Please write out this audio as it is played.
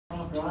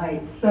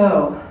Right,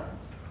 so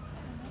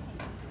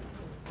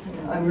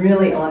I'm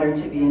really honored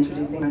to be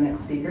introducing our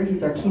next speaker.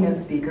 He's our keynote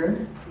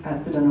speaker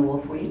at Sedona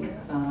Wolf Week.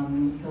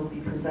 He'll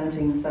be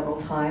presenting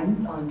several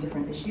times on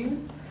different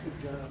issues,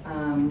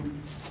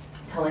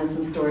 telling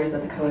some stories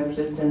at the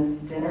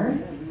Coexistence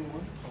dinner.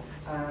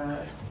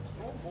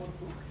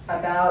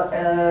 About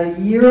a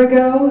year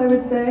ago, I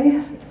would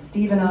say,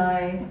 Steve and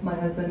I, my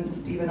husband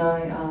Steve and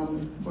I,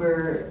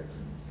 were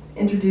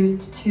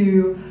introduced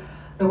to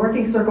the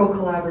Working Circle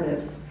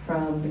Collaborative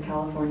from the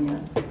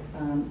California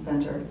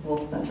Center,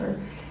 Wolf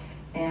Center,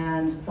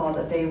 and saw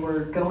that they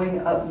were going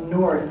up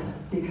north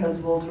because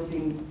wolves were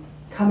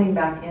coming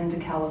back into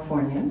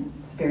California.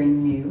 It's very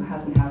new,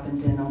 hasn't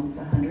happened in almost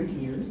 100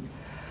 years.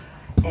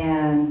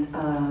 And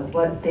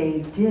what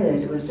they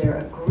did was they're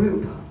a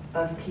group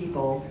of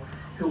people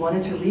who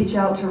wanted to reach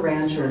out to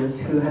ranchers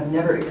who have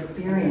never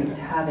experienced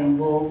having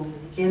wolves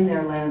in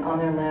their land, on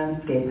their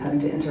landscape,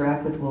 having to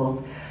interact with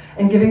wolves,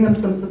 and giving them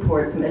some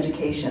support, some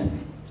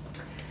education.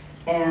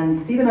 And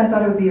Steve and I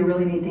thought it would be a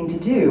really neat thing to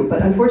do,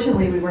 but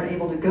unfortunately we weren't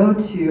able to go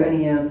to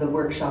any of the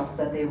workshops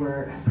that they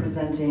were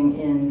presenting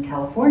in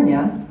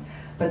California,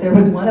 but there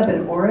was one up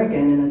in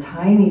Oregon in a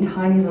tiny,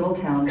 tiny little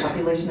town,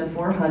 population of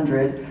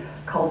 400,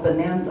 called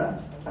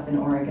Bonanza, up in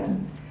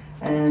Oregon.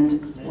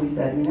 And we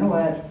said, you know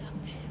what,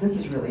 this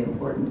is really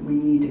important, we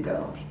need to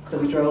go. So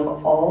we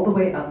drove all the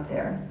way up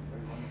there.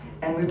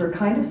 And we were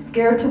kind of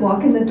scared to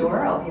walk in the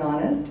door, I'll be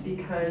honest,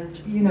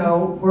 because, you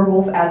know, we're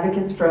wolf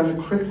advocates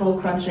from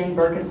crystal crunching,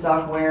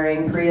 Birkenstock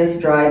wearing, Prius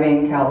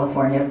driving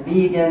California,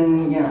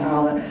 vegan, you know,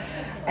 all that.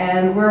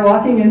 And we're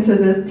walking into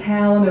this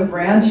town of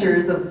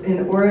ranchers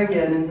in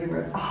Oregon, and we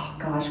were, oh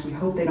gosh, we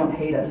hope they don't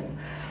hate us,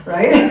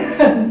 right?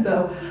 And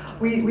so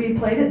we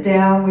played it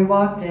down, we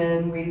walked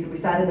in, we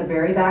sat in the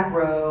very back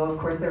row. Of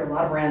course, there were a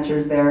lot of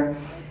ranchers there.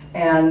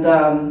 And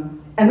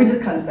we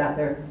just kind of sat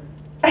there.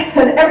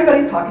 And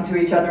everybody's talking to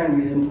each other, and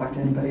we didn't talk to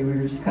anybody. We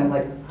were just kind of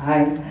like,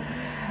 hi.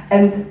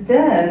 And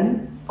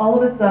then, all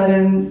of a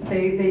sudden,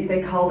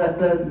 they called up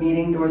the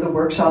meeting or the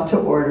workshop to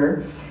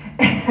order.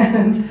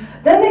 And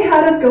then they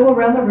had us go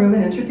around the room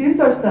and introduce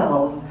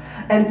ourselves.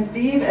 And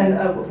Steve and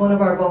one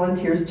of our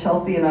volunteers,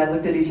 Chelsea, and I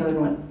looked at each other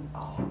and went,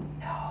 oh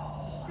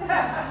no,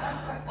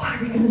 what are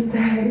we going to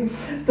say?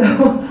 So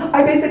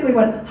I basically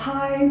went,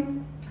 hi.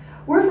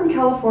 We're from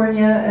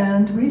California,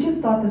 and we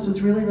just thought this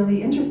was really,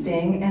 really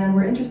interesting, and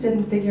we're interested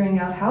in figuring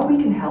out how we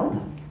can help.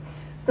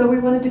 So we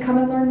wanted to come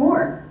and learn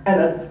more. And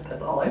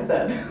that's all I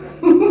said.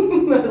 I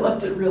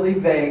left it really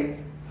vague.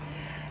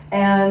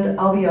 And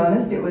I'll be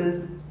honest, it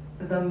was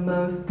the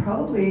most,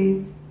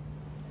 probably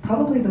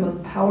the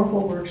most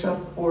powerful workshop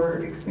or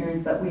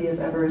experience that we have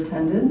ever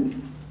attended.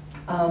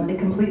 It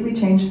completely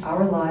changed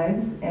our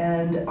lives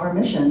and our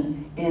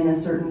mission in a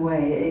certain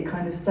way. It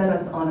kind of set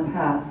us on a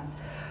path,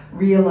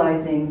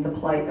 realizing the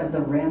plight of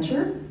the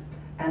rancher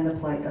and the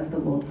plight of the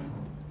wolf,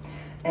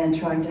 and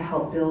trying to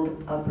help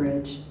build a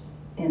bridge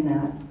in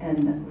that,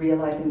 and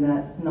realizing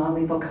that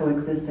non-lethal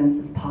coexistence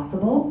is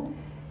possible,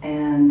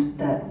 and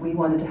that we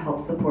wanted to help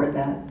support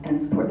that and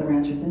support the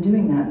ranchers in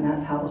doing that, and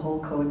that's how the whole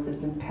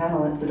coexistence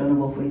panel at Sedona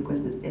Wolf Week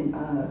was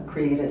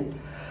created.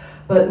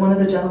 But one of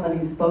the gentlemen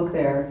who spoke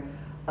there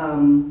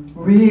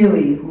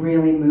really,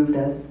 really moved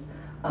us.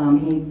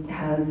 He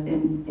has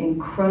an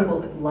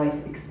incredible life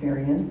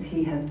experience.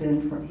 He has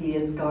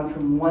gone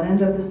from one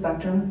end of the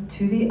spectrum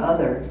to the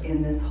other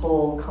in this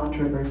whole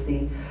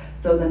controversy.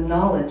 So the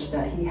knowledge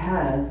that he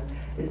has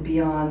is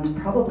beyond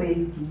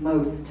probably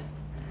most.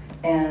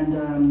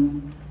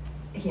 And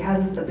he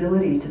has this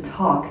ability to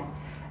talk.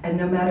 And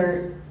no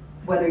matter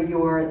whether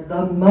you're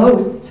the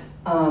most,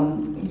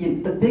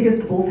 the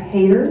biggest wolf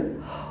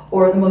hater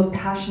or the most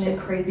passionate,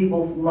 crazy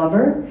wolf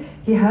lover,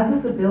 he has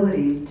this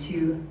ability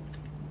to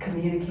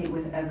communicate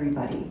with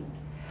everybody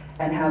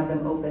and have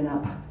them open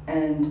up,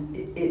 and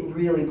it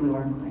really blew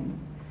our minds.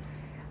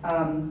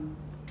 And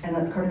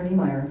that's Carter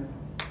Niemeyer.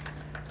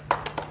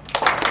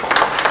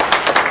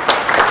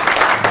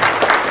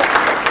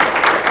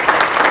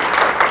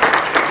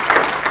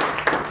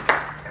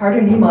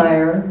 Carter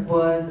Niemeyer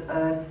was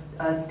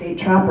a state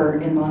trapper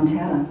in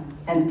Montana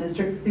and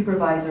district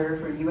supervisor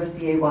for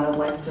USDA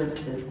Wildlife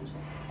Services.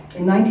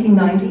 In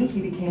 1990,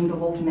 he became the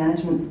wolf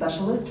management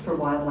specialist for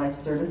Wildlife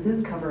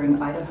Services, covering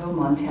Idaho,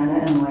 Montana,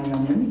 and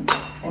Wyoming,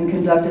 and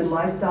conducted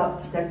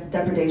livestock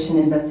depredation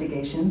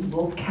investigations,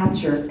 wolf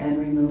capture, and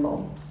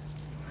removal.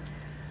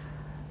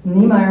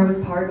 Niemeyer was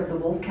part of the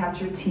wolf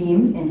capture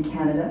team in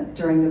Canada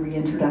during the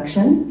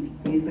reintroduction.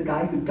 He's the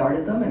guy who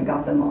darted them and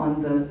got them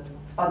on the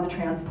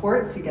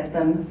transport to get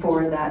them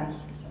for that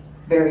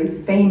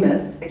very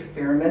famous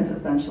experiment,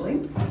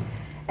 essentially.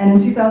 And in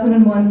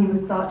 2001, he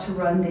was sought to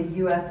run the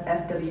US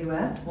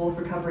FWS, Wolf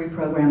Recovery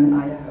Program in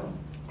Idaho.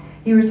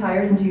 He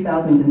retired in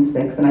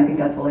 2006, and I think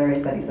that's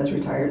hilarious that he says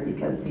retired,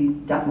 because he's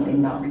definitely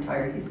not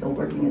retired. He's still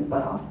working his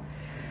butt off.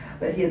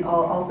 But he has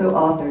also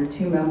authored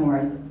 2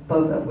 memoirs,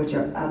 both of which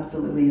are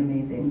absolutely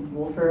amazing,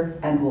 Wolfer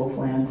and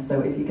Wolfland.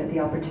 So if you get the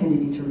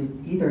opportunity to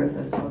read either of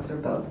those books or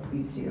both,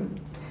 please do.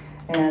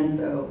 And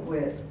so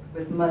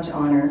With much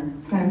honor.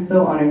 I'm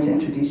so honored to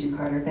introduce you,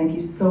 Carter. Thank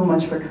you so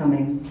much for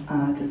coming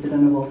to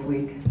Sedona Wolf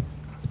Week.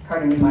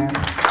 Carter Niemeyer.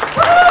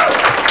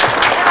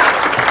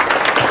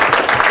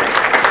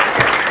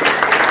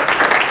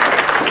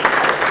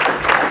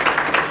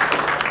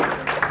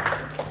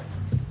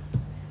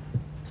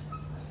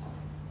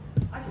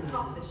 I can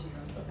pop this year.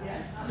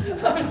 Yes.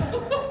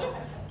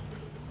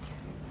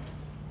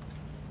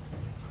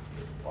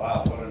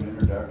 Wow, what an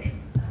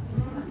introduction.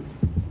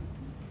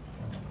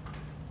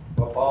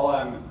 Well, Paul,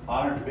 I'm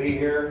honored to be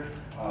here.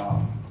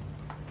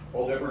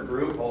 Whole different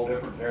group, whole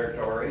different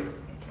territory.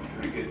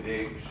 Pretty good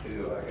digs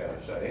too, I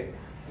gotta say.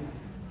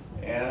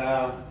 And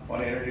I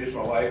want to introduce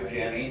my wife,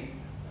 Jenny,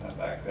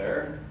 back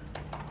there.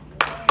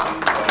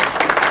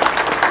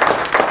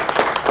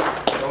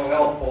 She's so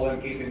helpful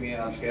in keeping me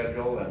on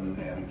schedule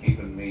and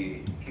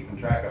keeping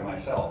track of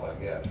myself, I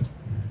guess.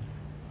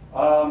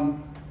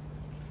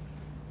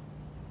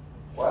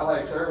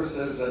 Wildlife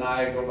Services and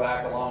I go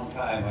back a long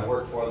time. I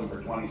worked for them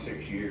for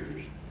 26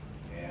 years.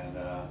 And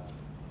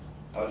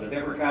I was a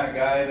different kind of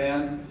guy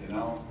then, you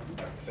know.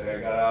 Like I say, I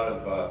got out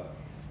of,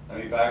 let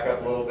me back up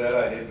a little bit.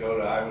 I did go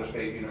to Iowa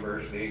State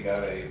University,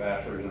 got a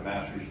bachelor's and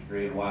master's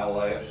degree in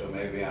wildlife, so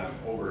maybe I'm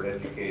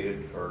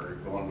overeducated for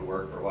going to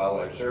work for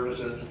Wildlife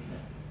Services.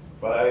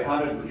 But I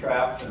hunted and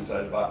trapped since I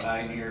was about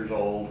 9 years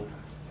old,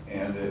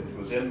 and it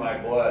was in my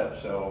blood.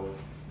 So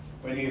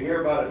when you hear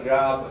about a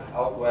job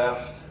out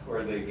west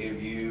where they give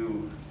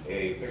you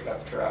a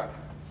pickup truck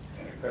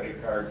and a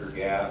credit card for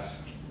gas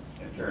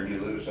and turn you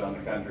loose on the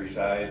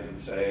countryside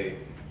and say,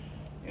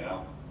 you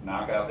know,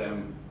 knock out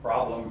them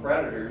problem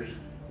predators,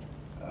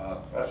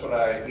 that's what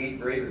I eat,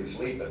 breathe, and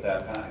sleep at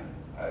that time.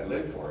 I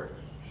lived for it.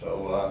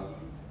 So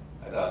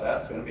I thought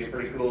that's going to be a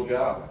pretty cool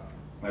job.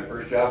 My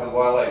first job with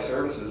Wildlife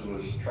Services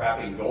was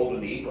trapping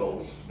golden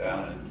eagles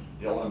down in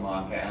Dillon,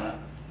 Montana.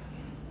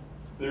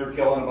 They were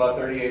killing about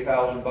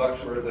 38,000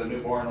 bucks worth of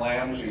newborn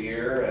lambs a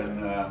year,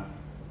 and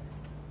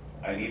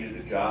I needed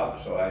a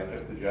job, so I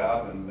took the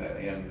job, and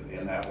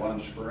in that one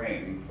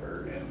spring,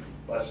 in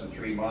less than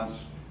 3 months,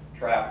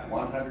 trapped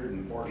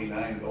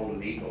 149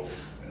 golden eagles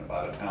in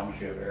about a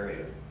township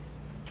area.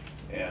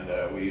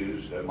 And we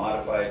used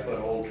modified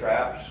foothold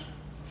traps,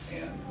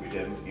 and we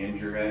didn't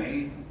injure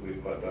any. We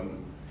put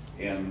them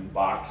in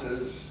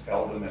boxes,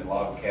 held them in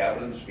log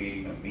cabins,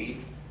 feeding them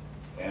meat,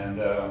 and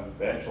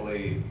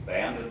eventually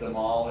banded them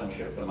all and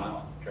shipped them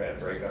out, tried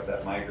to break up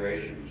that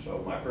migration.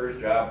 So my first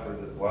job for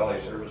the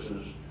Wildlife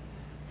Services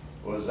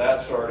was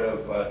that sort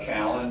of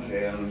challenge,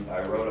 and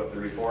I wrote up the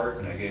report,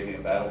 and they gave me a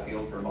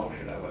battlefield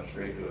promotion. I went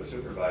straight to a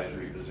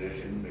supervisory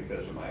position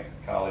because of my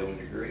college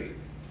degree.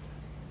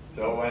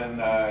 So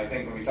I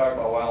think when we talk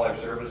about Wildlife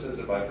Services,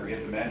 if I forget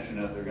to mention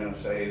it, they're going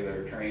to say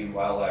they're trained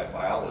wildlife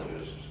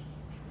biologists.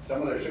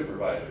 Some of their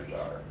supervisors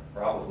are,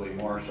 probably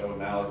more so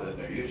now than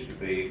there used to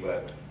be,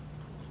 but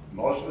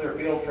most of their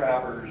field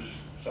trappers,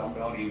 some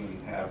don't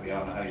even have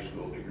beyond a high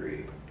school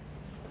degree.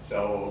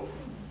 So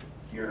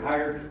you're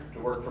hired to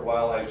work for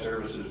Wildlife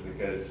Services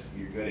because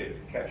you're good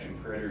at catching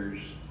critters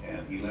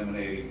and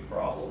eliminating the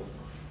problem.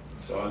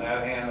 So on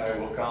that hand, I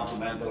will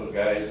compliment those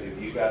guys.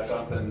 If you got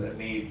something that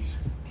needs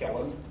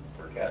killing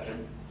or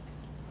catching,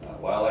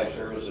 Wildlife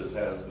Services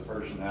has the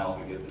personnel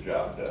to get the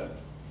job done.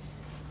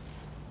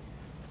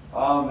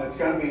 It's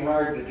going to be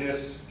hard to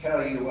just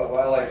tell you what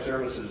Wildlife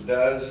Services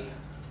does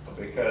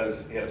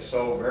because it's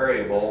so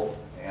variable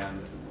and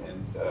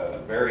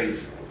varies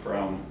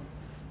from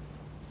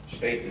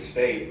state to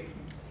state.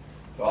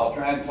 So I'll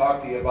try and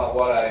talk to you about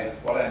what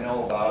I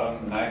know about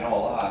them, and I know a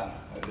lot.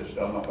 I just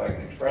don't know if I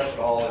can express it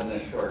all in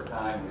this short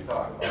time we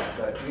talk about it.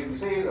 But you can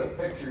see the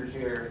pictures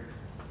here,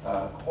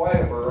 quite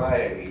a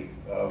variety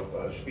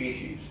of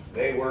species.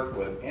 They work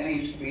with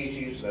any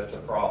species that's a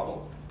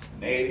problem,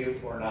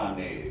 native or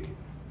non-native.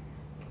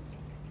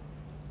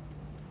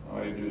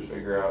 All you do is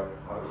figure out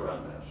how to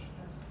run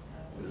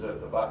this. Is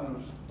it the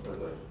buttons or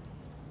the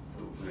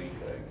little green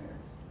thing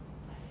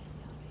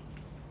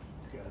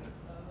here?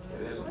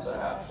 It isn't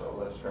that, so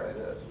let's try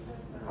this.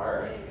 All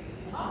right.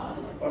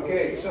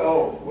 Okay,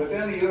 so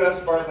within the U.S.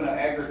 Department of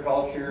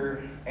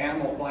Agriculture,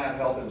 Animal Plant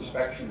Health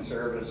Inspection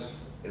Service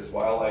is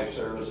Wildlife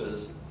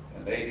Services,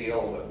 and they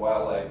deal with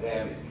wildlife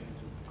damage.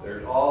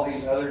 There's all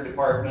these other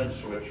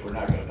departments, which we're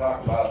not going to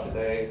talk about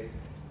today.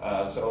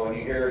 So when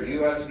you hear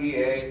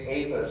USDA,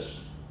 APHIS,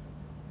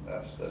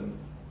 that's the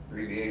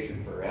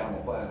abbreviation for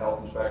Animal Plant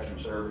Health Inspection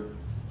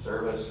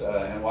Service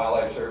and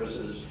Wildlife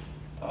Services.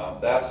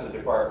 That's the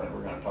department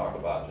we're going to talk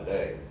about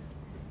today.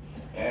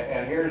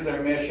 And here's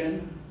their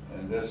mission,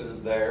 and this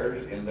is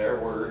theirs, in their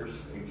words,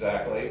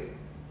 exactly.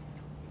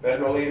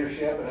 Federal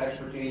leadership and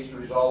expertise to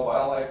resolve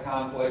wildlife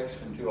conflicts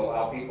and to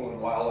allow people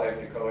and wildlife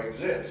to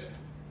coexist.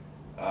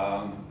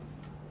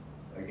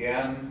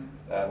 Again,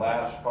 that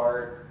last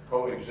part,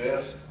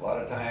 coexist, a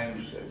lot of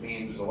times it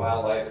means the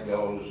wildlife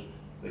goes,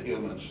 the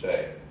humans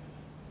stay.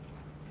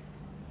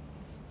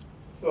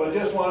 So I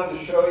just wanted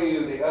to show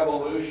you the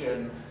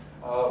evolution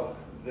of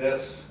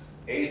this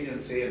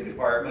agency and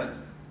department.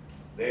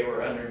 They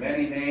were under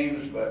many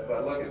names, but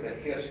look at the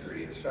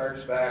history. It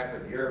starts back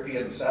with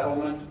European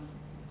settlement,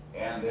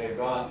 and they've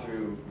gone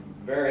through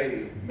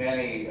very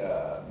many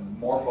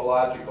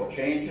morphological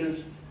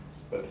changes.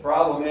 But the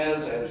problem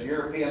is, as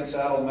European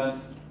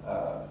settlement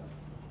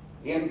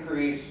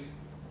increased,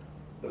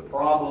 the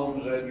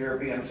problems that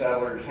European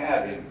settlers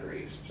had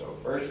increased. So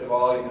first of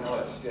all,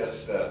 it's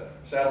just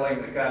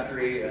settling the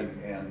country,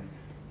 and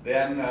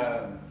then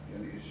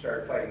you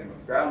start fighting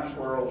with ground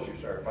squirrels, you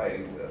start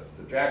fighting with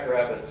the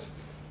jackrabbits,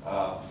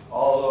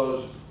 all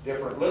those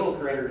different little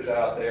critters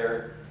out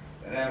there.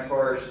 And then, of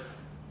course,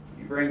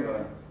 you bring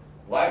the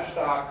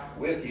livestock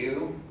with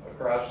you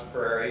across the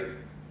prairie.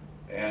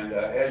 And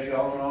as you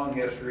all know in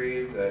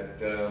history, that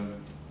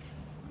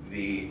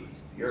the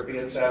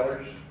European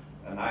settlers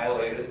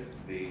annihilated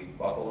the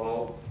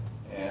buffalo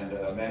and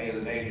many of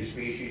the native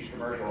species,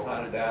 commercial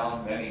hunted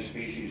down, many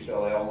species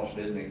till they almost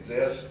didn't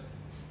exist,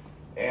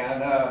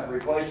 and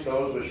replaced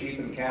those with sheep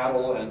and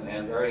cattle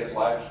and various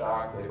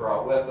livestock they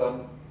brought with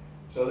them.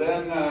 So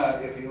then,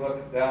 if you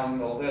look down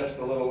the list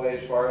a little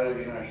ways farther,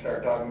 you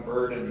start talking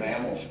bird and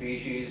mammal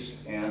species,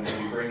 and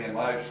when you bring in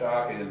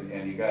livestock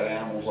and you got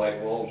animals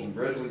like wolves and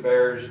grizzly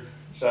bears,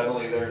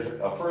 suddenly there's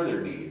a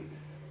further need.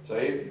 So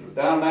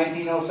down in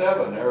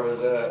 1907,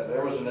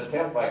 there was an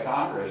attempt by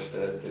Congress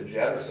to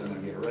jettison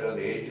and get rid of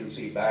the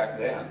agency back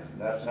then.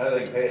 And that's another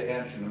thing, pay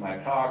attention to my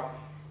talk,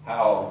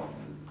 how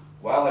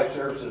Wildlife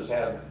Services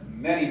have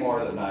many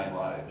more than 9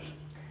 lives.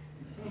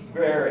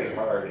 Very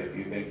hard if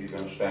you think you're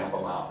going to stamp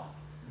them out.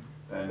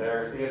 And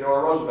there,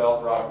 Theodore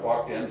Roosevelt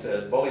walked in and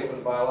said, bully for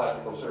the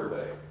Biological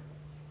Survey.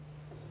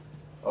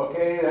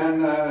 Okay, then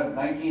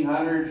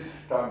 1900s,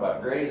 talking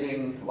about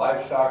grazing,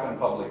 livestock on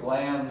public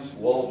lands,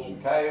 wolves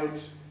and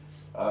coyotes.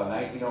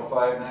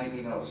 1905,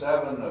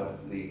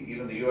 1907,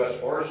 even the U.S.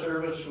 Forest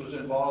Service was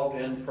involved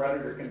in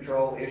predator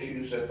control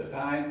issues at the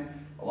time,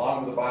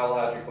 along with the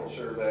Biological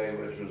Survey,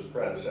 which was the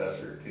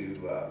predecessor to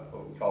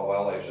what we call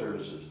Wildlife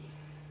Services.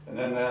 And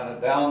then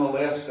down the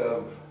list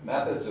of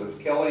methods of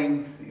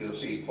killing, you'll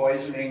see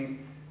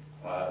poisoning.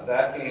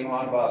 That came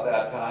on about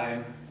that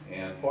time,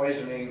 and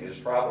poisoning is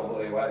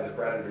probably why the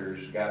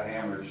predators got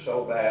hammered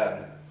so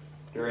bad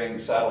during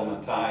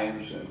settlement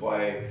times, and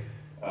why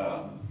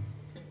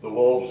the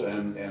wolves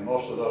and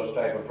most of those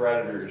type of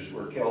predators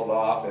were killed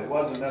off. It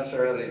wasn't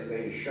necessarily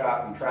they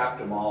shot and trapped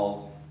them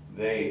all.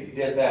 They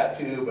did that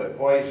too, but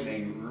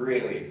poisoning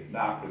really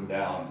knocked them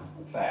down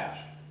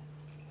fast.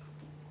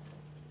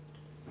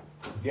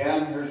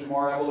 Again, here's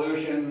more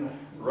evolution,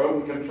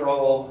 rodent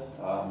control.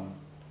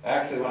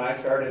 Actually, when I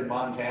started in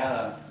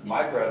Montana,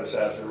 my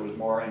predecessor was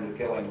more into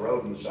killing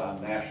rodents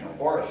on national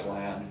forest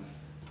land,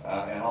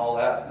 and all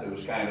that. It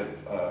was kind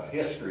of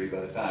history by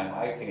the time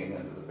I came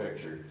into the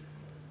picture.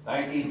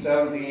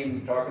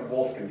 1917, talking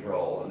wolf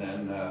control, and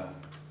then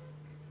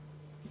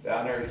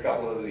down there's a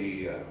couple of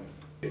the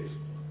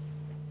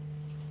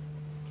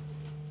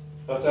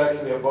that's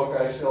actually a book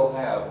I still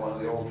have, one of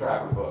the old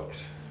trapper books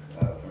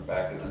from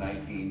back in the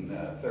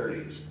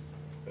 1930s.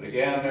 But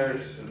again,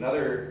 there's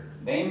another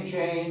name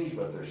change,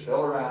 but they're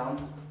still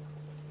around.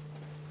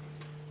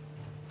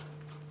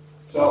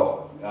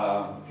 So,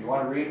 if you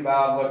want to read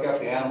about and look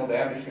up the Animal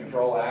Damage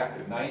Control Act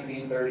of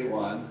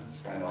 1931,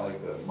 it's kind of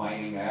like the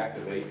Mining Act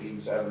of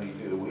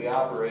 1872. We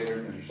operate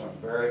under some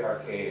very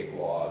archaic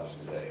laws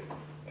today.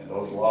 And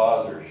those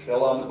laws are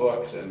still on the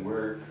books, and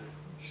we're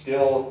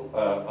still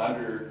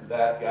under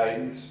that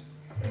guidance.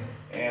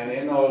 And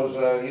in those,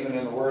 even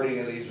in the wording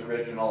of these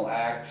original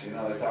acts, they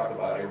talk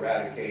about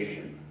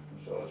eradication.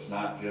 So it's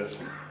not just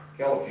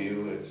kill a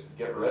few, it's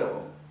get rid of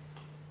them.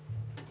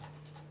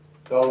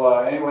 So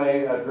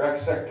anyway,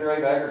 directs Secretary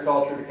of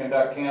Agriculture to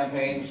conduct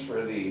campaigns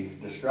for the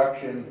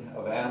destruction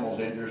of animals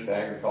injurious to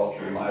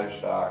agriculture and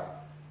livestock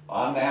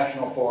on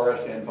national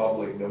forest and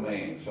public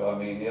domain. So I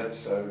mean,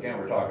 it's, again,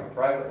 we're talking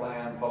private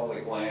land,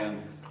 public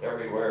land,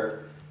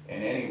 everywhere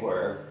and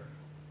anywhere.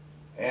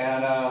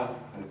 And I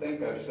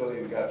think I've still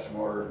even got some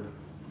more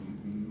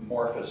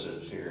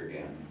morphosis here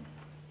again.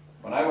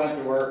 When I went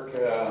to work,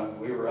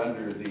 we were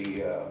under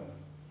the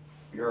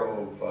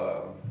Bureau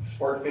of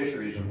Sport,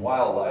 Fisheries, and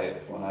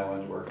Wildlife when I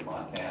went to work in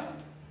Montana.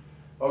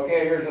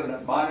 Okay, here's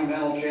a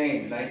monumental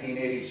change,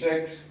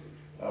 1986.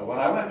 When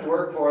I went to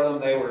work for them,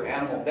 they were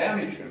Animal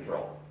Damage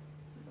Control,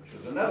 which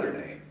was another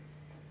name.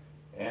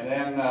 And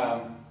then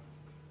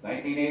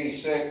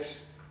 1986,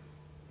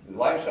 the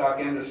livestock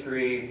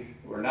industry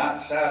were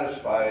not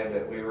satisfied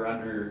that we were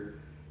under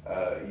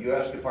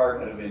U.S.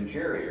 Department of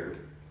Interior,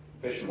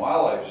 Fish and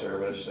Wildlife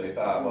Service. They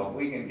thought, well, if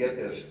we can get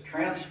this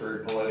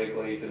transferred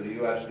politically to the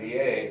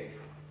USDA,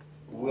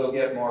 we'll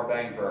get more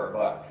bang for our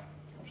buck.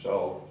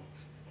 So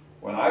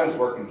when I was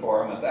working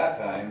for them at that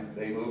time,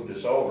 they moved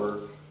us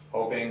over,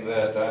 hoping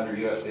that under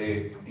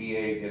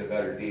USDA get a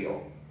better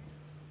deal.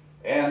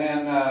 And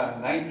then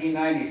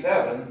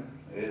 1997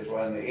 is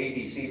when the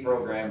ADC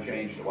program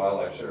changed to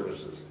Wildlife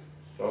Services.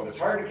 So it's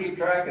hard to keep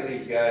track of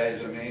these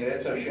guys. I mean,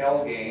 it's a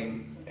shell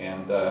game,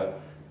 and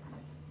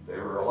they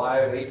were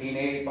alive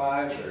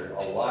 1885, they're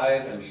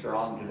alive and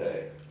strong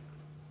today.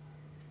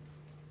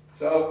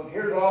 So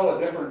here's all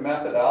the different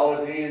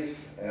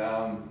methodologies.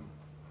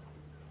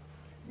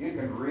 You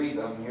can read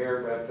them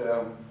here,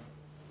 but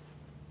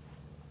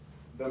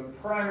the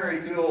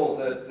primary tools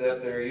that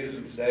they're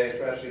using today,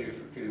 especially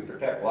to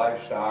protect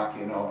livestock,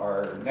 you know,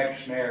 are neck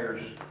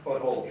snares,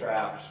 foothold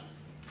traps,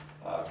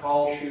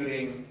 call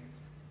shooting,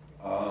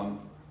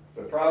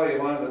 but probably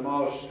one of the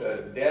most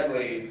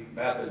deadly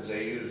methods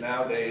they use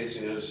nowadays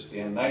is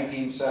in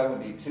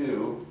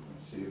 1972.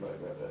 Let's see if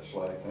I've got that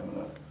slide coming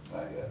up.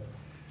 Not yet.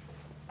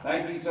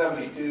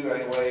 1972,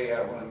 anyway,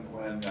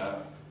 when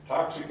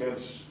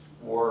toxicants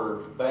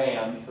were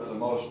banned for the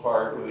most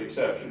part, with the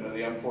exception of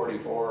the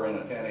M44 and a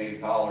 1080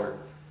 collar,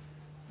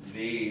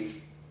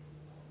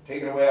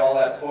 taking away all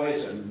that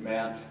poison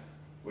meant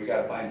we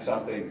got to find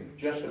something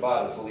just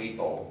about as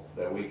lethal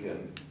that we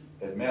can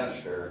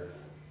administer.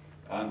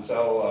 And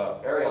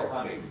so aerial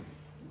hunting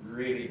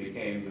really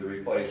became the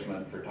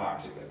replacement for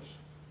toxicants.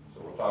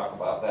 So we'll talk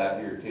about that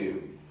here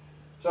too.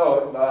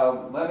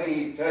 So let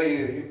me tell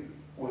you,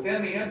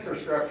 within the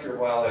infrastructure of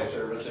wildlife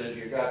services,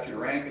 you've got your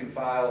rank and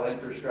file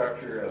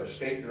infrastructure of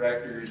state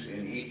directors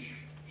in each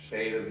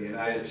state of the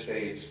United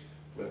States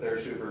with their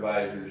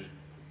supervisors.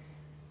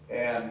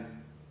 And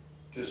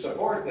to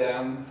support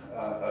them,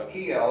 a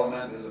key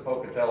element is the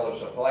Pocatello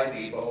Supply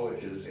Depot,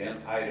 which is in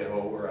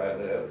Idaho where I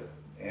live.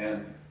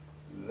 And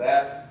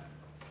that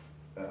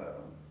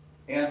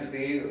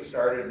entity was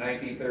started in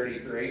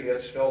 1933.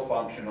 It's still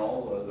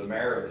functional. The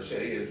mayor of the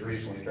city has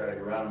recently tried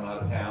to run them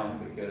out of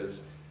town because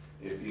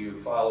if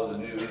you follow the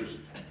news,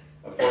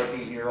 a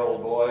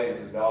 14-year-old boy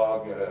and his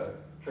dog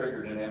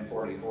triggered an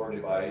M44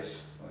 device.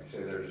 Like I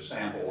say, there's a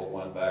sample of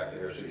one back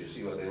there so you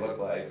see what they look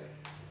like.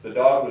 The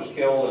dog was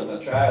killed and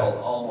the child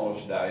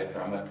almost died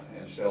from it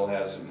and still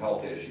has some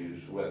health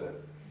issues with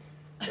it.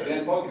 But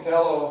in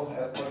Pocatello,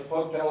 at the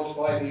Pocatello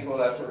Supply Depot,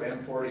 that's where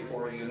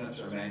M44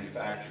 units are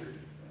manufactured.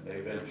 And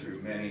they've been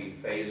through many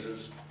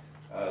phases.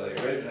 They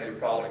originally were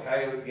called a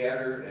coyote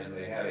getter, and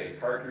they had a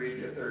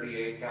cartridge, a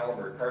 38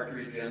 caliber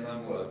cartridge in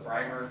them with a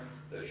primer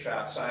that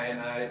shot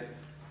cyanide.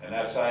 And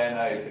that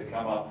cyanide could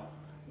come up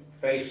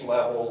face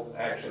level,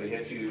 actually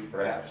hit you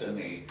perhaps in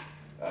the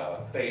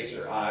face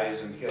or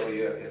eyes and kill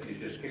you if you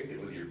just kicked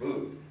it with your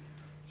boot.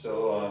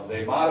 So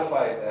they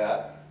modified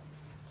that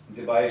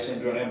device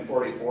into an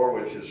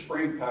M44, which is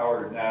spring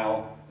powered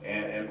now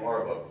and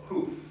more of a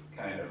poof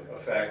kind of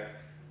effect.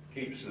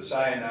 Keeps the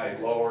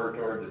cyanide lower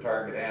toward the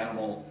target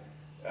animal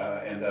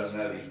and doesn't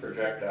have these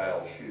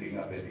projectiles shooting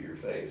up into your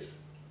face.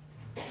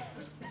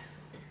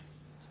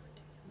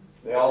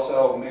 They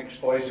also mix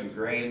poison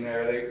grain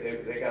there.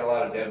 They got a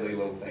lot of deadly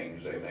little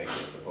things they make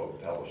at the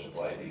Pocatello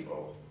Supply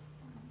Depot.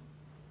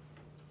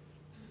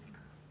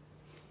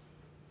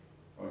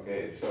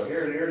 Okay, so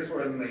here's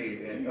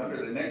when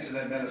under the Nixon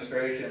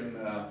administration,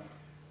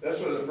 this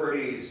was a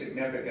pretty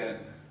significant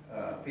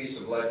piece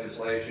of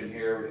legislation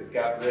here. It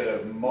got rid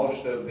of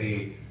most of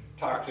the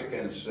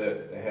toxicants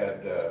that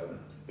had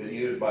been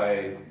used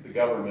by the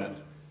government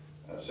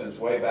since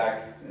way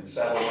back in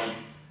settlement.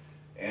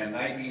 And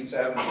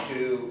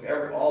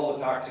 1972, all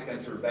the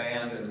toxicants were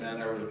banned, and then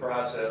there was a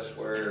process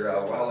where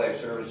Wildlife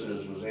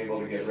Services was able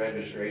to get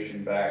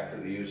registration back for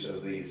the use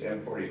of these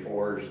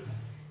M44s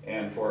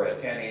and for a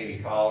 1080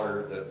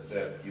 collar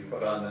that you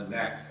put on the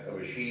neck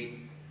of a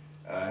sheep.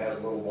 Has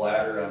a little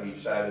bladder on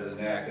each side of the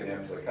neck, and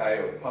if the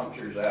coyote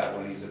punctures that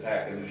when he's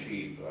attacking the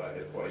sheep,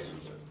 it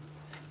poisons it.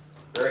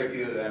 Very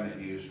few of them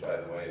in use, by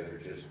the way.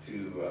 They're just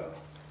too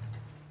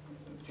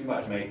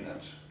much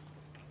maintenance.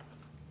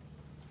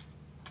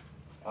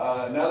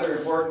 Another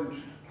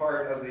important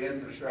part of the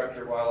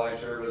infrastructure of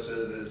wildlife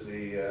services is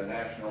the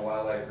National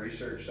Wildlife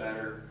Research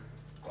Center.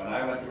 When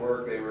I went to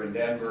work, they were in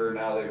Denver.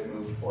 Now they've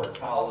moved to Fort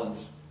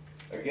Collins.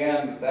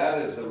 Again,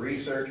 that is the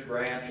research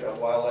branch of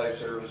wildlife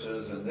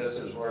services, and this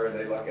is where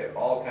they look at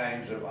all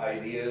kinds of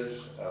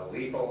ideas,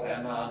 lethal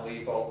and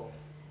non-lethal.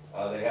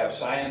 They have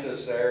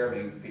scientists there, I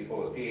mean, people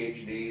with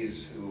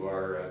PhDs who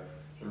are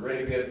some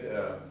really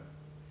good,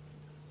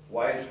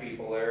 wise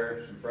people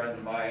there, some friends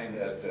of mine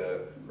that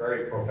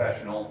very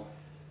professional.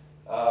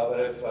 But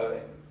if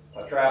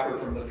a trapper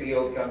from the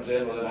field comes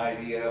in with an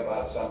idea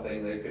about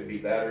something that could be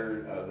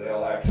better,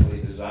 they'll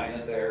actually design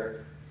it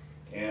there.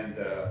 And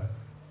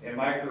in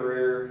my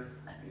career,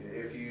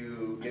 if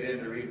you get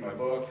into reading my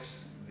books,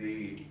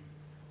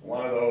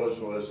 one of those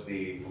was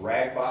the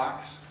RAG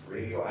box,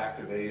 radio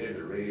activated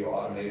or radio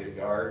automated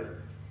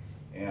guard.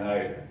 And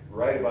I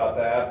write about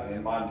that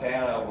in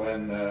Montana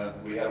when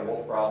we had a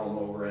wolf problem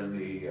over in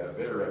the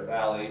Bitterroot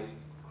Valley,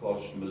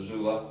 close to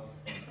Missoula.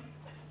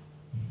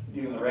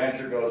 Even the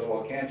rancher goes,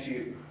 well,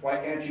 why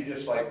can't you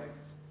just like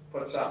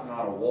put something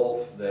on a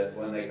wolf that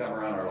when they come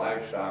around our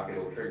livestock,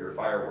 it'll trigger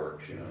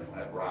fireworks, you know, they'll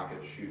have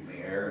rockets shoot in the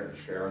air and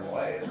scare them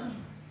away. And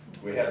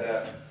we had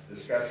that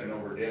discussion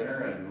over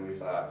dinner and we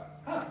thought,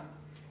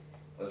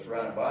 let's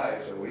run it by.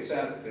 So we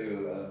sent it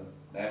to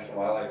National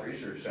Wildlife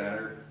Research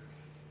Center,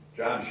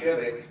 John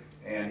Shivik,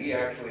 and he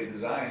actually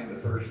designed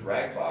the first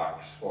rag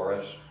box for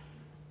us.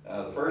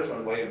 The first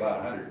one weighed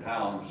about 100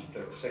 pounds. It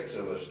took 6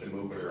 of us to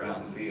move it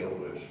around the field,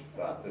 which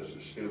thought this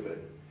is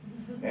stupid.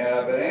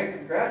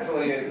 But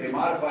gradually they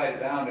modified it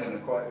down into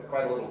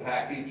quite a little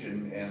package,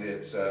 and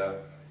it's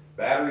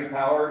battery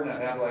powered, and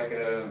it had like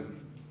a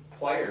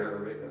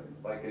player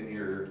like in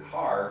your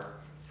car,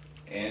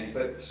 and you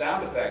put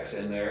sound effects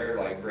in there,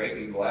 like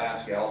breaking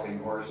glass, galloping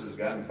horses,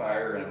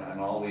 gunfire, and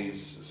all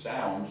these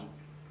sounds.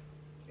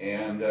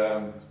 And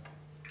you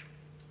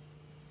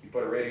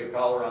put a radio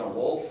collar on a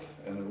wolf,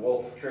 and the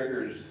wolf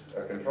triggers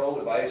a control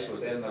device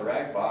within the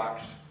rag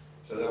box,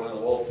 so that when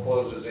the wolf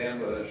closes in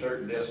with a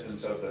certain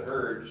distance of the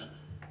herds,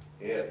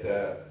 it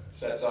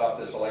sets off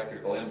this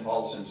electrical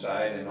impulse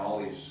inside, and all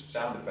these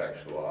sound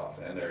effects go off.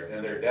 And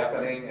they're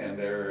deafening, and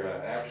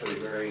they're actually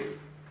very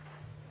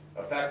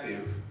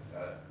effective,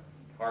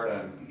 hard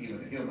on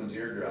even humans'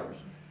 eardrums.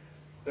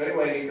 So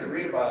anyway, you can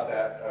read about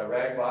that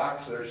rag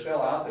box. They're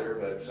still out there,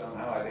 but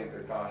somehow I think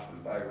they're costing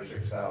 $5,000 or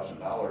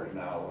 $6,000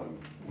 now, and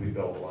we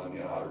built one,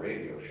 out of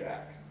Radio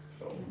Shack.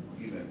 So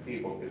even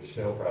people could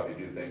still probably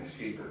do things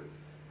cheaper.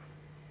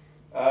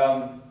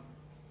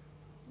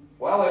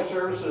 Wildlife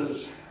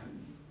services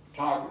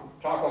talk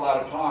a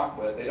lot of talk,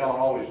 but they don't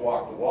always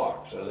walk the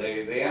walk. So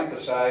they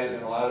emphasize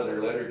in a lot of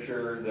their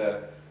literature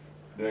that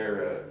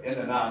they're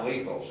into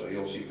non-lethal. So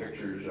you'll see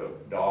pictures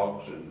of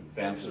dogs and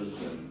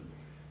fences and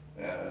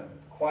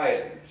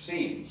quiet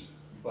scenes.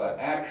 But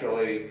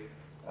actually,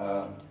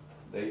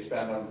 they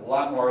spend a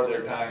lot more of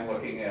their time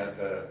looking at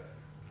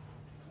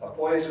a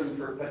poison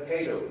for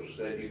potatoes,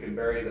 that you can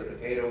bury the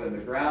potato in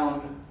the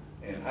ground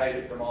and hide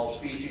it from all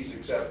species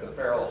except the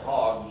feral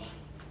hogs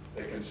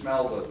that can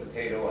smell the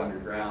potato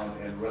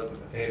underground and root the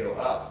potato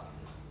up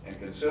and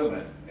consume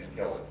it and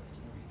kill it.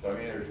 So I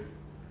mean, there's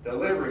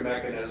delivery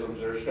mechanisms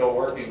they're still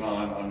working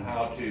on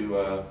how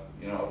to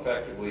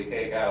effectively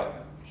take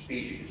out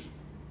species.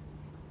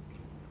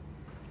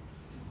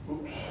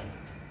 Oops,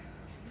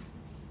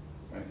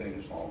 my thing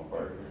is falling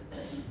apart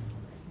here.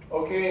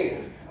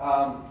 Okay,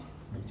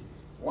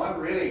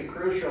 one really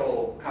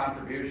crucial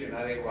contribution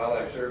I think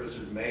Wildlife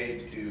Services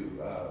made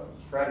to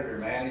predator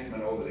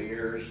management over the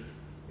years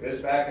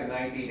is back in the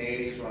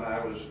 1980s when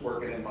I was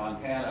working in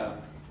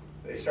Montana.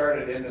 They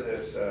started into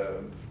this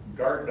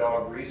guard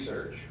dog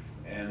research,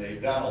 and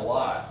they've done a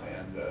lot.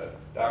 And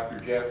Dr.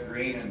 Jeff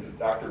Green and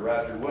Dr.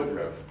 Roger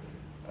Woodruff.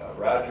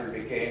 Roger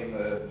became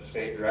the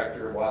state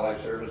director of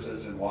Wildlife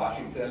Services in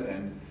Washington,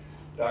 and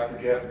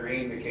Dr. Jeff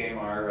Green became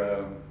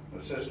our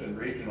assistant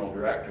regional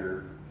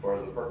director for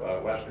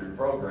the Western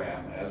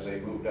program as they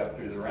moved up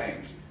through the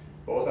ranks.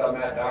 Both of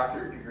them had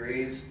doctorate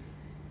degrees,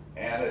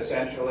 and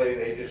essentially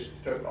they just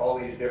took all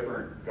these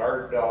different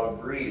guard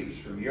dog breeds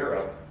from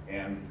Europe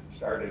and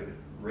started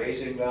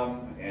raising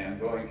them and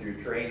going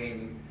through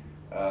training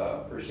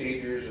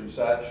procedures and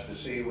such to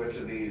see which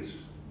of these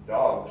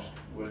dogs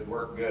would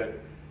work good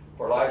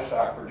for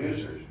livestock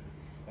producers.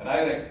 And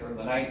I think from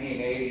the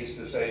 1980s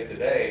to say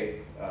today,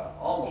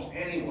 almost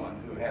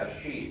anyone who has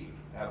sheep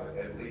have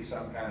at least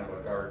some kind of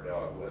a guard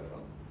dog with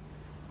them.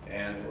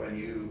 And when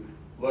you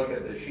look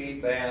at the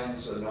sheep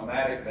bands, the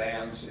nomadic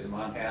bands in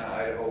Montana,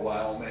 Idaho,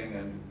 Wyoming,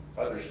 and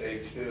other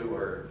states too,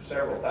 where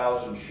several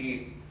thousand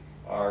sheep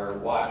are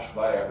watched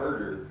by a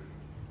herder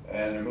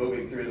and they're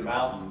moving through the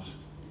mountains.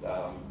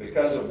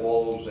 Because of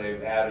wolves,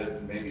 they've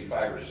added maybe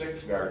 5 or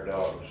 6 guard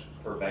dogs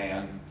per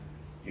band.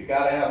 You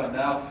got to have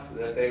enough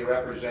that they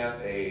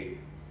represent a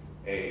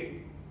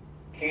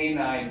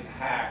canine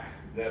pack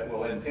that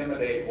will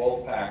intimidate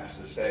wolf packs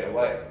to stay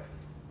away.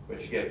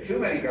 But you get too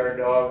many guard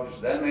dogs,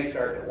 then they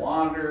start to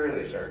wander,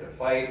 they start to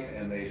fight,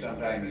 and they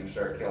sometimes even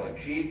start killing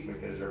sheep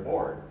because they're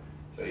bored.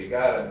 So you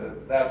gotta,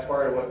 that's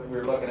part of what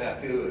we're looking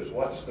at too, is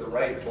what's the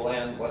right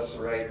blend, what's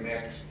the right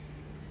mix.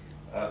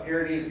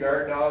 Pyrenees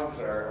guard dogs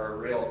are a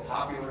real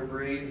popular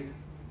breed.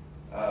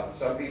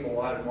 Some people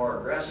wanted more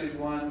aggressive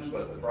ones,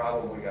 but the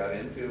problem we got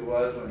into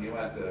was when you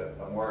went to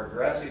a more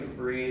aggressive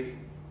breed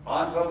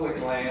on public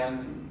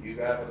land, you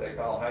got what they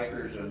call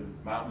hikers and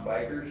mountain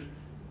bikers,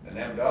 and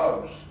them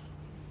dogs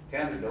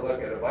tended to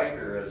look at a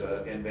biker as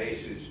an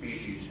invasive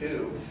species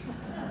too.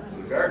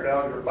 The guard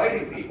dogs are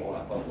biting people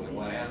on public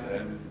land,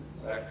 and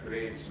that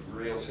creates some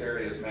real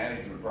serious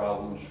management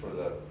problems for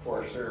the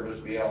Forest Service,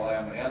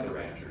 BLM, and the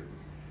rancher.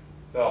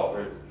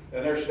 So,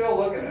 and they're still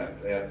looking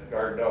at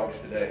guard dogs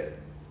today.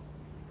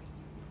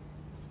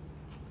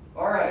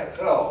 All right,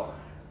 so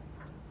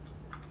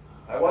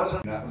I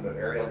wasn't nothing but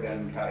aerial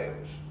gun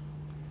coyotes.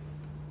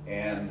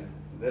 And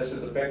this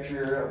is a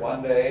picture of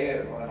one day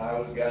when I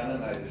was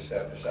gunning. I just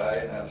stepped aside,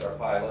 and that's our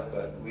pilot.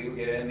 But we would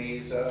get in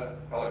these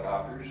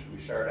helicopters.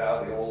 We started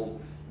out the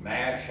old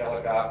MASH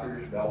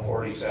helicopters, Bell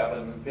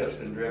 47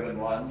 piston-driven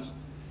ones,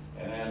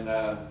 and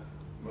then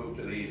moved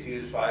to these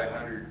Hughes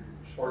 500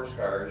 sports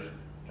cars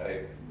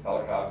type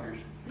helicopters.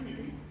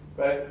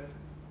 But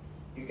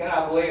you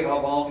cannot believe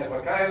how long, if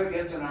a coyote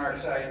gets in our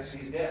sights,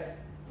 he's dead.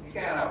 You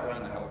can't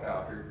outrun the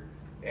helicopter.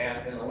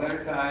 And in the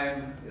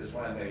wintertime is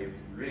when they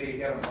really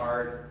hit them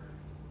hard.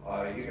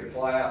 You could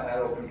fly out in that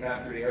open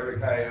country, every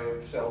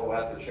coyote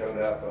silhouette that showed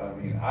up. I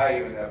mean,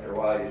 even after a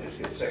while, you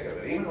just get sick of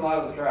it. Even a lot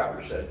of the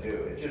trappers said too,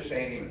 it just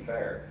ain't even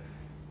fair.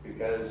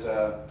 Because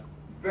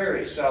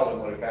very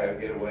seldom would a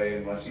coyote get away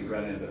unless he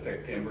run into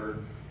thick timber.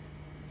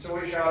 So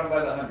we shot them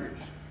by the hundreds.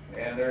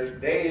 And there's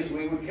days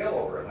we would kill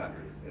over 100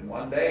 in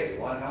one day,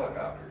 one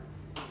helicopter.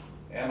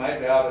 And my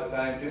job at the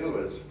time too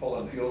was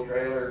pulling fuel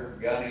trailer,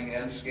 gunning,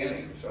 and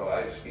skinning. So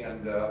I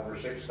skinned over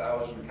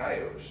 6,000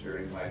 coyotes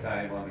during my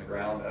time on the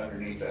ground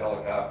underneath the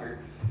helicopter.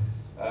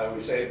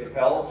 We saved the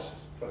pelts,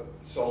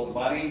 sold the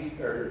money,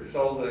 or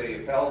sold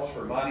the pelts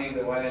for money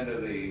that went into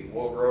the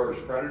Wool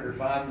Growers Predator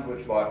Fund,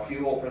 which bought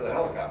fuel for the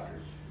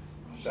helicopters.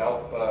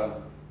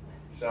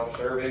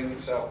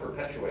 Self-serving,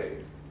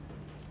 self-perpetuating.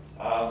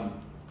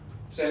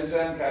 Since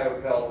then,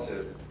 coyote pelts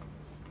have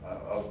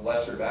of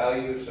lesser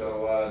value,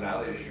 so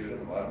now they shoot them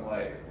and let them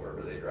lay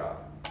wherever they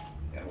drop.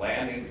 And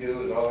landing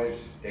too is always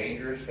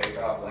dangerous.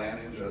 Takeoff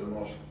landings are the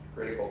most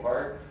critical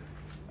part.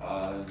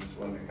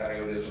 When the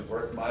coyote isn't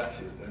worth much,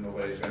 then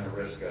nobody's going to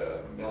risk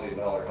a $1 million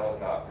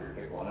helicopter to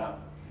pick one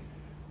up.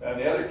 And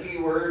the other key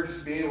words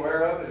to be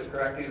aware of is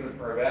corrective and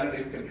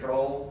preventative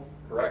control.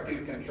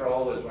 Corrective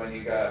control is when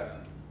you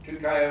got 2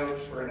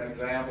 coyotes, for an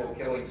example,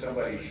 killing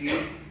somebody's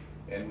sheep,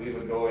 and we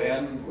would go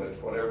in with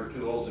whatever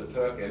tools it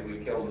took and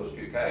we'd kill those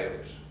 2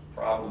 coyotes.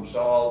 Problem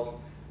solved,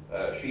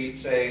 sheep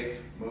safe,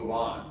 move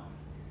on.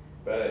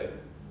 But a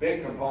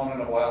big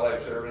component of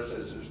wildlife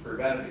services is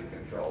preventative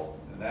control,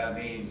 and that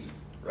means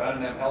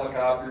running them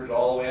helicopters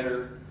all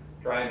winter,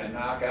 trying to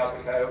knock out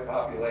the coyote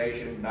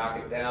population, knock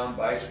it down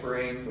by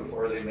spring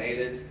before they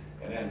mated,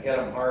 and then hit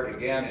them hard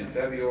again in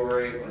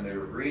February when they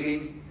were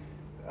breeding.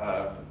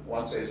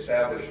 Once they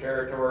established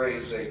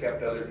territories, they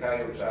kept other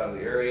coyotes out of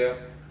the area.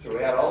 So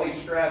we had all these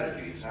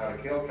strategies, how to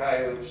kill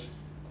coyotes,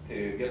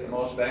 to get the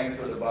most bang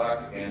for the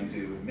buck, and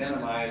to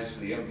minimize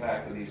the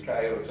impact of these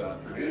coyotes on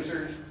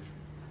producers.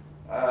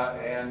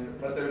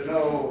 But there's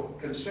no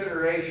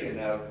consideration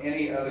of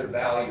any other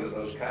value of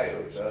those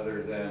coyotes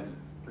other than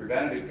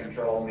preventative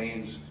control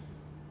means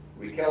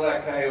we kill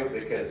that coyote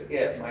because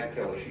it might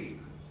kill a sheep.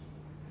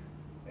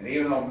 And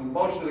even though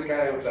most of the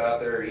coyotes out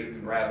there are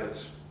eating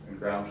rabbits and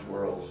ground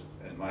squirrels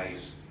and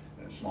mice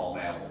and small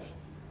mammals,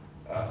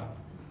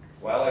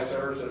 Wildlife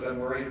Service isn't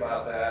worried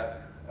about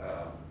that.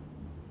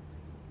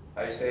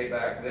 I say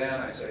back then,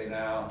 I say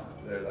now,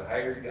 they're the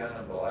hired gun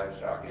of the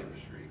livestock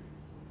industry.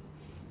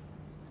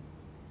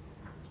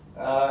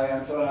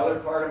 And so another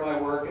part of my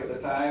work at the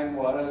time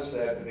was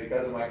that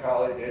because of my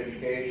college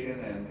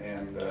education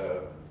and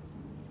a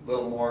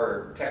little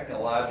more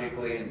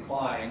technologically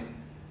inclined,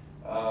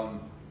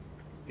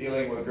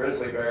 dealing with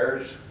grizzly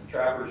bears,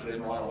 trappers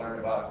didn't want to learn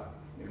about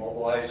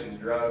immobilizing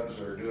drugs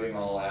or doing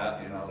all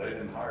that. You know, they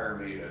didn't hire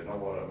me to know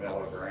what a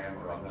milligram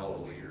or a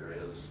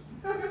milliliter is.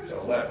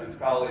 So let a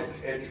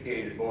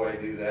college-educated boy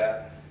do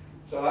that.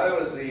 So I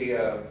was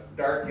the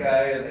dark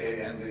guy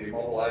and the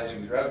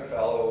immobilizing drug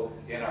fellow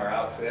in our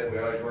outfit. We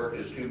always worked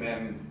as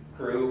 2-man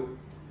crew.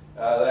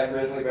 That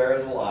grizzly bear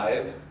is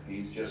alive.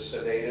 He's just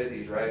sedated.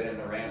 He's right in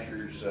the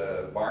rancher's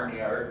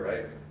barnyard,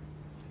 right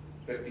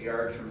 50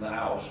 yards from the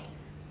house.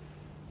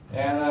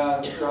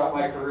 And throughout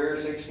my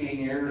career, 16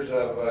 years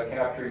of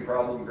capturing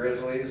problem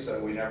grizzlies,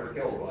 we never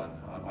killed one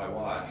on my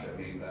watch. I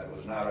mean, that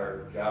was not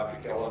our job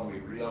to kill them. We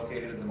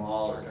relocated them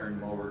all or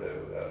turned them over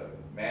to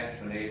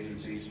management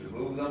agencies to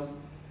move them.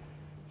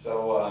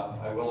 So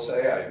I will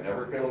say I've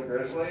never killed a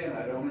grizzly, and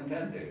I don't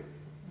intend to.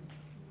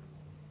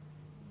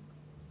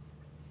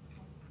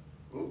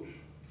 Oops.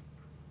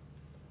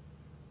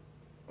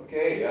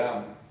 Okay,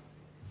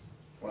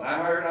 when I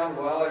hired on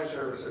the Wildlife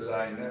Services,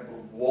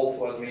 wolf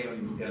wasn't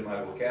even in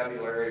my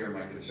vocabulary or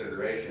my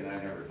consideration. I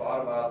never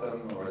thought about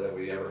them or that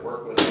we ever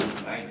worked with them.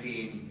 In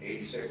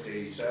 1986,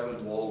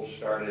 87, wolves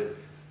started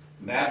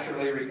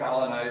naturally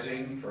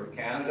recolonizing from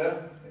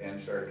Canada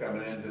and started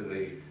coming into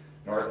the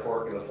North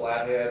Fork of the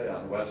Flathead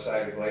on the west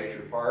side of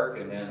Glacier Park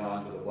and then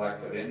onto the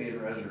Blackfoot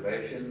Indian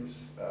reservations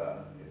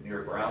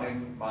near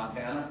Browning,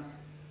 Montana.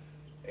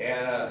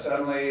 And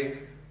suddenly,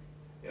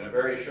 in a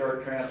very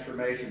short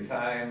transformation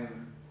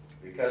time,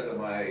 because of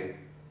my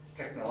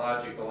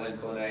technological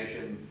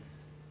inclination,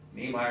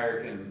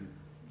 Niemeyer can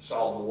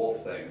solve the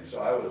wolf thing. So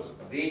I was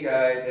the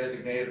guy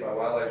designated by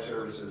Wildlife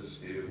Services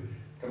to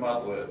come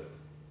up with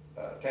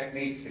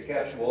techniques to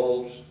catch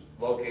wolves,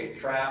 locate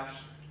traps,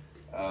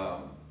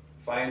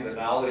 find the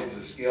knowledge,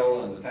 the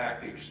skill, and the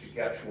tactics to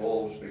catch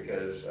wolves,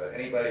 because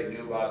anybody who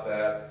knew about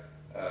that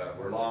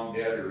were long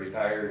dead or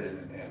retired,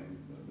 and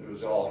it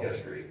was all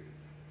history.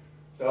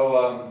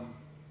 So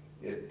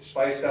it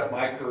spiced up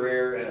my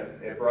career,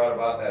 and it brought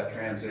about that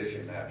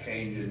transition, that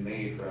change in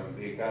me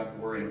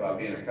from worrying about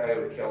being a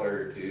coyote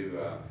killer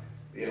to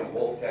being a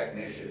wolf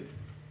technician.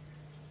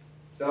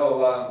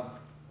 So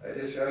I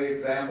just show you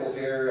examples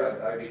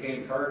here. I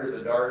became Carter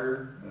the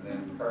darter, and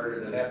then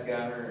Carter the net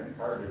gunner, and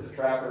Carter the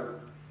trapper.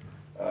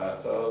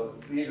 So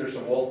these are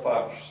some wolf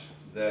pups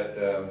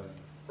that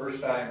first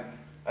time,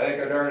 I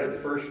think I darted the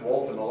first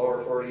wolf in the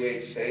lower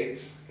 48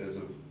 states because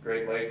the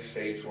Great Lakes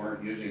states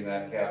weren't using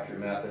that capture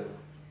method.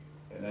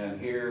 And then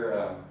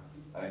here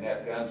I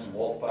net gunned some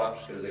wolf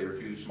pups because they were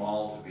too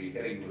small to be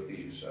hitting with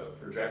these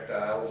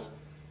projectiles.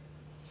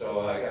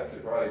 So I got to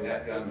probably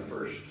net gun the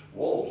first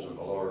wolves in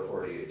the lower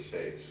 48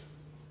 states.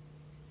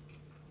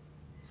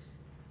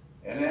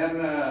 And then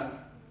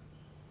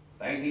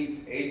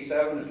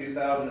 1987 to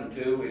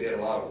 2002, we did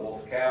a lot of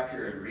wolf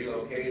capture and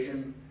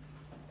relocation.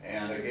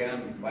 And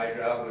again, my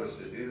job was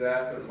to do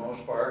that for the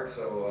most part,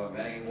 so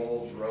many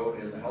wolves rode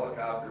in the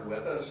helicopter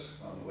with us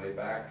on the way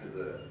back to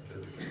the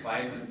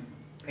confinement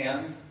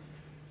pen.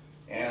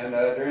 And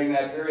during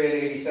that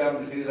period,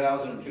 87 to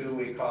 2002,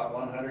 we caught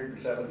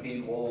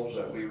 117 wolves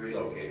that we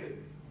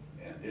relocated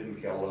and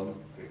didn't kill them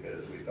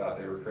because we thought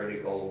they were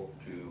critical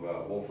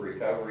to wolf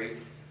recovery.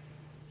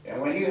 And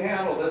when you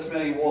handle this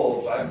many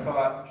wolves, I've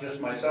caught,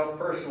 just myself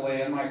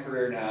personally in my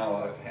career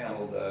now, I've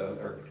handled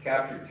or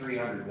captured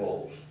 300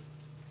 wolves.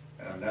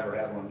 And I've never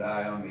had one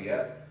die on me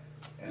yet,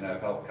 and I've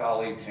helped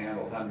colleagues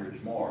handle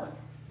hundreds more.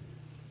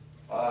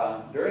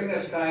 During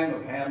this time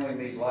of handling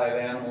these live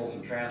animals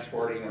and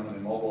transporting them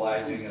and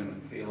immobilizing them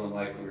and feeling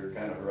like we were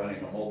kind of running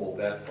a mobile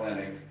vet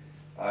clinic,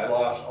 I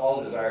lost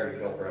all desire to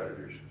kill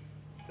predators.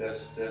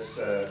 This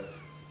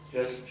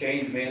just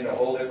changed me into a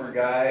whole different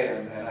guy,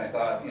 and I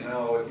thought, you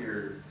know, with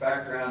your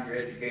background, your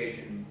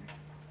education,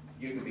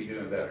 you could be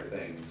doing better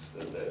things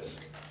than this.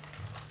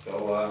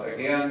 So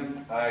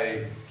again,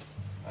 I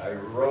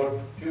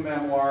wrote 2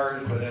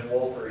 memoirs, but in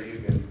Wolfer you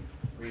can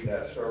read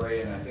that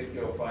story, and I think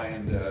you'll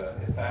find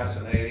it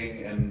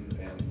fascinating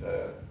and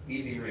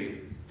easy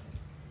reading.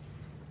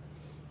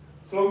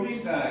 So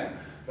meantime,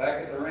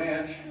 back at the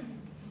ranch,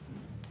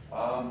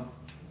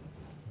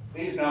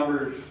 these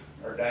numbers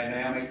are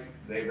dynamic.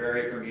 They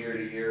vary from year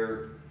to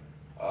year.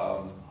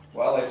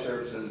 Wildlife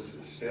Services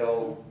is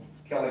still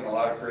killing a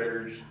lot of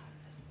critters,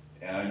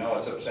 and I know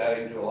it's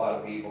upsetting to a lot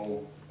of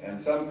people, and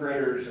some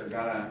critters are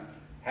gonna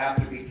have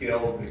to be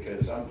killed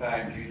because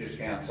sometimes you just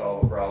can't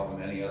solve a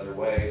problem any other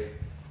way.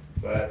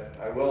 But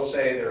I will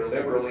say they're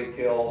liberally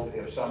killed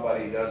if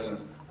somebody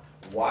doesn't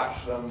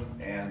watch them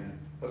and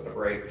put the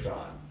brakes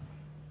on.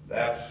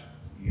 That's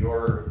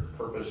your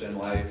purpose in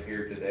life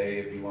here today.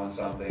 If you want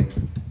something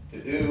to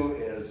do,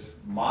 is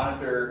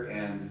monitor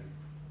and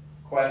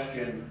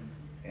question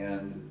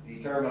and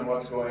determine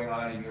what's going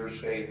on in your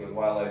state with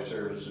Wildlife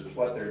Services,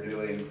 what they're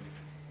doing.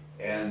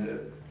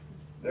 And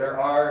there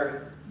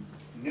are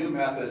new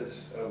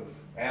methods of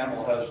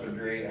animal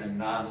husbandry and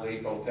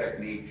non-lethal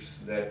techniques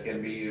that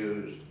can be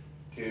used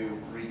to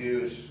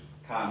reduce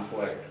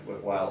conflict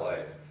with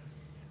wildlife.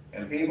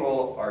 And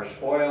people are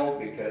spoiled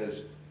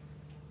because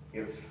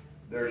if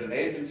there's an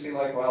agency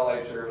like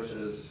Wildlife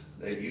Services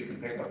that you can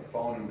pick up the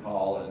phone and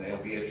call, and they'll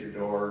be at your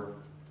door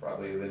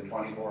probably within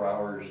 24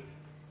 hours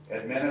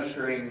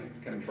administering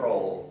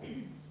control,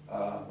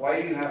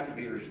 why do you have to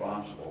be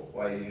responsible?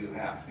 Why do you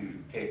have to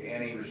take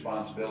any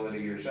responsibility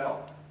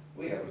yourself?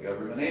 We have a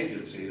government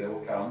agency that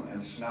will come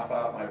and snuff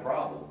out my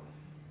problem.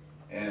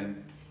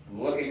 And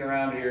looking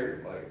around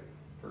here, like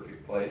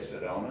perfect place,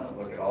 Sedona,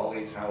 look at all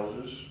these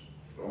houses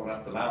going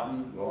up the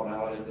mountain, going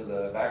out into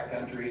the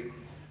backcountry.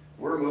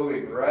 We're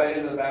moving right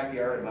into the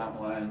backyard of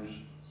mountain lions,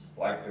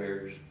 black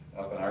bears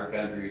up in our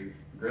country,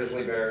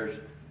 grizzly bears,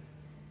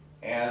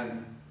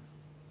 and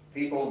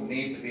people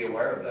need to be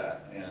aware of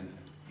that. And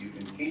you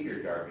can keep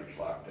your garbage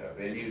locked up,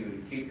 and you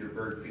can keep your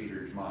bird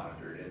feeders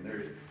monitored, and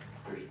there's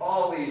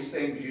all these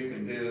things you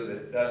can do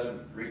that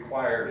doesn't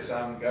require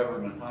some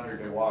government hunter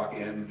to walk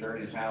in, turn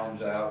his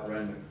hounds out,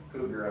 run the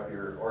cougar up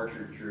your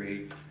orchard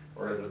tree,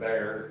 or the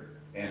bear,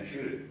 and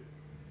shoot it.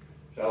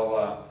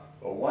 So,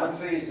 but once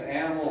these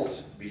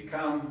animals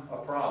become a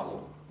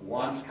problem,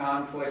 once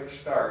conflict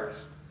starts,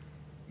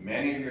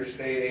 many of your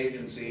state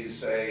agencies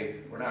say,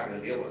 we're not going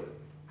to deal with it.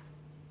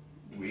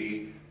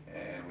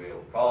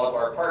 We'll call up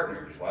our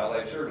partners,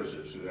 Wildlife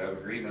Services, who have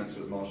agreements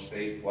with most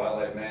state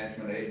wildlife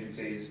management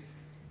agencies.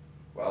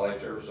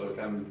 Wildlife Service will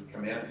come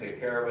in and take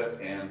care of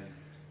it, and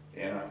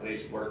at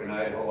least work in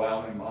Idaho,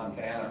 Wyoming,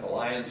 Montana. If a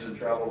lion's in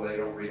trouble, they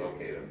don't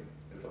relocate them.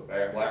 If a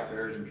black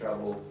bear's in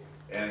trouble,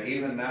 and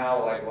even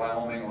now, like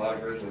Wyoming, a lot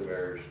of grizzly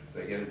bears, if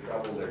they get in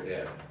trouble, they're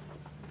dead.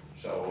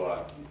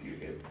 So if you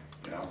could,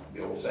 you know,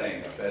 the old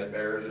saying, a fed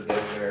bear is a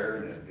dead bear,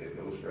 and it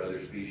goes for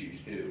other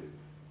species too.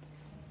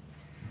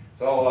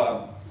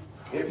 So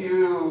if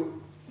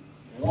you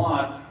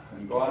want,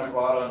 and go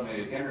out on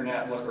the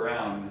internet and look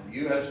around,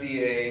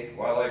 USDA,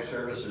 Wildlife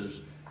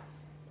Services,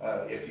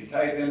 if you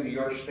type into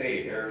your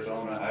state,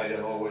 Arizona,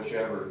 Idaho,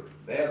 whichever,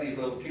 they have these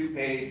little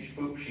 2-page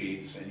poop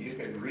sheets, and you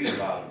can read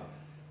about them.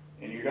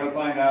 And you're going to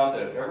find out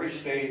that every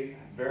state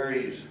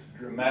varies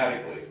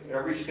dramatically.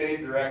 Every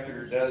state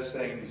director does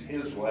things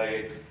his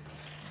way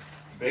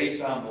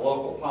based on the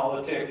local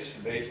politics,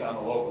 based on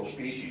the local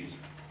species.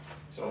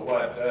 So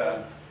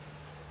what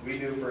we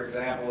do, for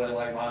example, in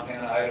like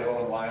Montana,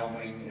 Idaho, and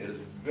Wyoming is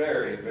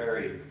very,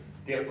 very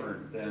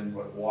different than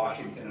what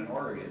Washington and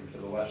Oregon to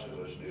the west of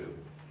us do.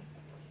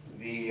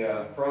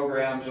 The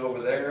programs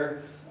over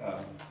there,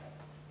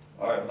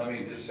 all right, let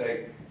me just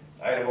say,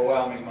 Idaho,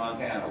 Wyoming,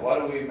 Montana. What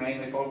do we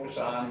mainly focus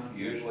on?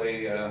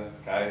 Usually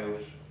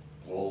coyotes,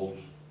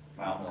 wolves,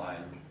 mountain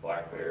lions,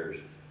 black bears.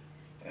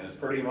 And it's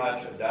pretty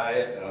much a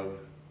diet of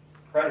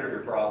predator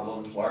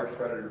problems, large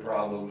predator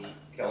problems,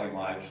 killing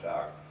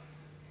livestock.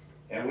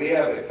 And we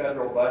have a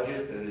federal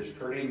budget that is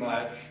pretty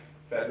much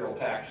federal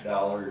tax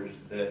dollars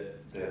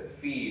that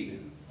feed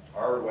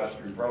our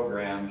Western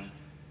programs.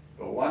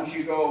 But once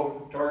you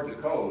go toward the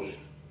coast,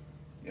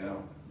 you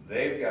know,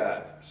 they've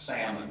got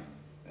salmon,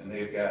 and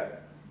they've got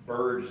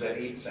birds that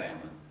eat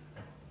salmon.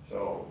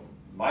 So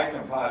my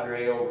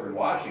compadre over in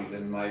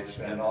Washington might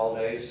spend all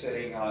day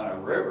sitting on a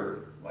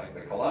river like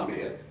the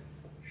Columbia,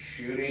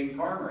 shooting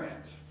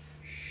cormorants,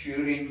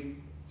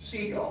 shooting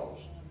seagulls,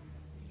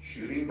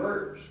 shooting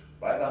birds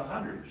by the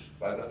hundreds,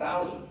 by the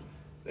thousands.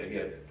 They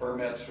get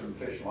permits from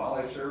Fish and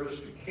Wildlife Service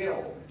to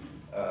kill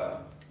a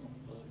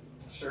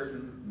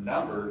certain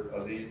number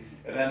of these,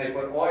 and then they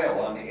put oil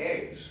on the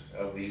eggs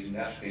of these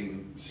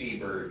nesting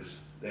seabirds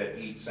that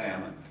eat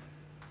salmon.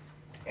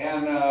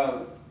 And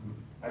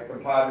my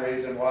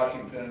compadres in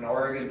Washington and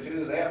Oregon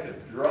too, they have to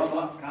drum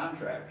up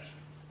contracts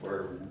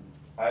where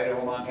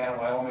Idaho, Montana,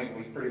 Wyoming,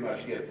 we pretty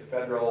much get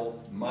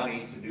federal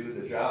money to do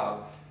the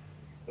job.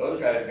 Those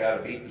guys got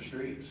to beat the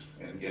streets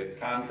and get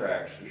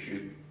contracts to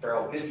shoot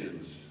feral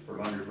pigeons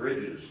from under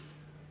bridges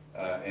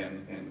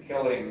and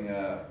killing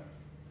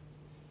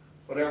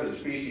whatever the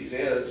species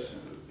is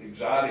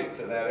exotic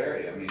to that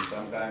area. I mean,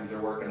 sometimes they're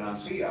working on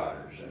sea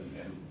otters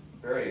and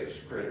various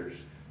critters.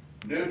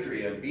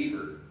 Nutria and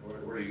beaver,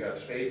 where you got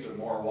states with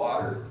more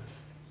water.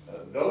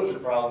 Those are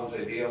problems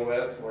they deal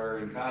with, where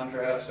in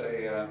contrast,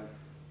 say,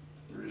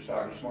 we were just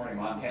talking this morning,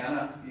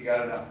 Montana, you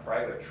got enough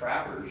private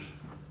trappers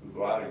who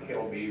go out and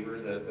kill beaver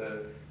that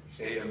the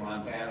state of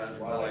Montana's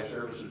Wildlife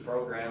Services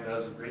program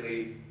doesn't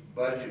really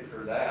budget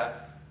for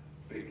that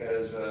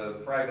because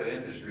the private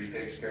industry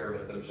takes care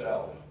of it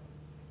themselves.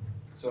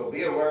 So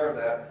be aware of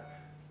that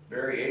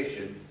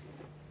variation.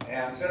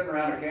 And sitting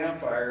around a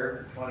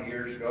campfire 20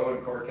 years ago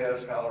in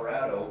Cortez,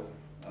 Colorado,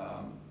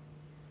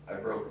 I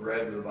broke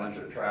bread with a bunch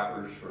of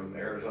trappers from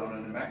Arizona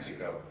and New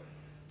Mexico.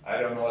 I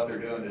don't know what they're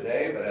doing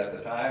today, but at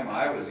the time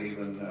I was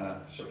even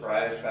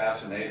surprised,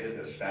 fascinated,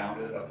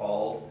 astounded,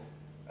 appalled.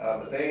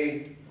 But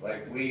they,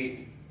 like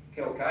we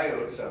kill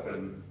coyotes up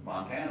in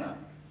Montana,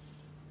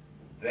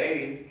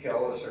 they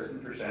kill a certain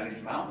percentage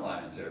of mountain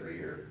lions every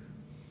year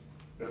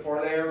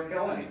before they ever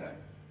kill anything.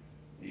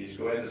 You just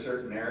go into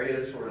certain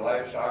areas where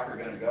livestock are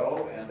going to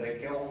go, and they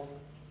kill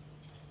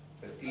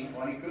 15,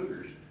 20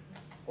 cougars.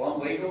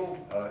 Plumb legal,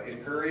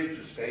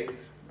 encouraged, the state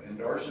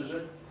endorses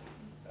it.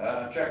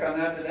 Check on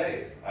that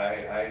today.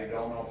 I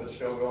don't know if it's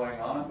still going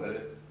on, but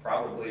it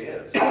probably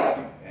is.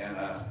 And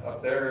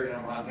up there,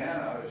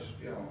 Montana, I was,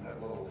 had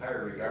a little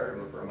higher regard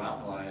for a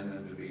mountain lion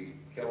than to be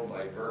killed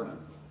by vermin.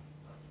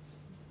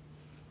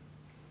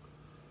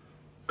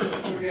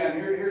 Again,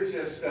 here's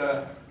just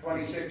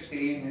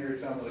 2016.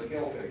 Here's some of the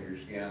kill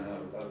figures again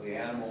of the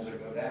animals that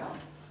go down.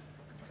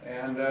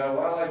 And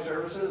Wildlife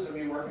Services,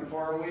 working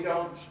for them, we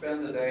don't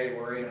spend the day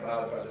worrying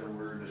about whether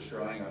we're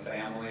destroying a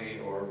family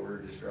or we're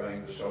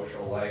destroying the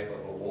social life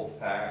of a wolf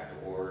pack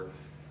or,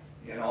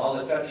 all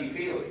the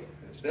touchy-feely.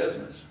 It's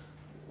business.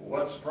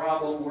 What's the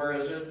problem? Where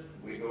is it?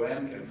 We go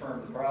in,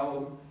 confirm the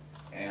problem,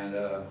 and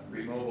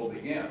removal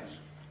begins.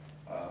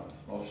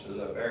 Most of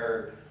the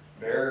bear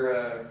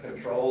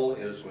control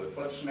is with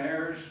foot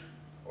snares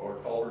or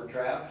culvert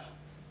traps.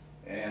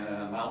 And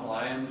mountain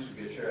lions, a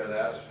good share of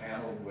that's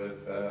handled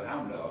with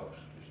hound dogs.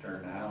 Just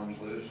turn the hounds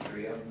loose,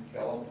 tree them,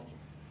 kill them.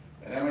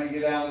 And then when you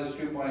get down to this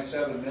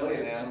 2.7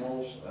 million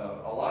animals,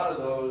 a lot of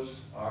those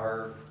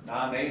are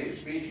non-native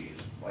species,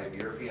 like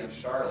European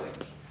starlings.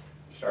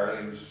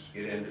 Starlings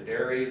get into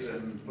dairies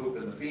and poop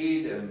in the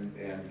feed and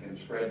can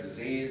spread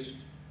disease.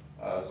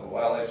 So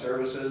Wildlife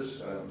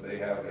Services, they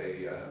have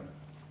a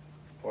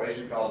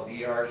poison called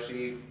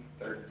DRC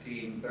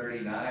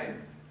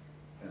 1339,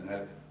 and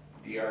that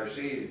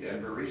DRC,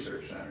 Denver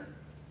Research Center.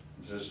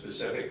 It's a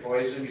specific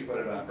poison. You put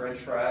it on French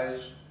fries,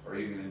 or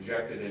you can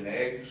inject it in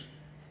eggs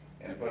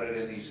and put it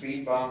in these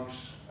feed bunks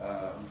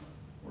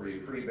where you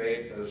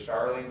pre-bake the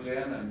starlings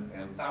in,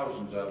 and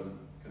thousands of them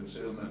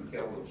consume and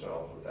kill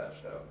themselves with that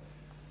stuff.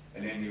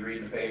 And then you read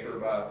in the paper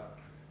about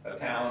a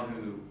town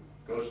who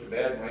goes to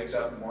bed and wakes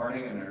up in the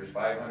morning and there's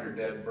 500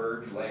 dead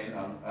birds laying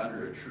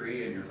under a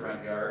tree in your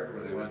front yard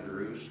where they went to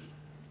roost.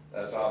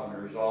 That's often a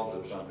result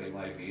of something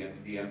like the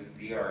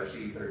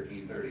DRC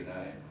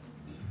 1339.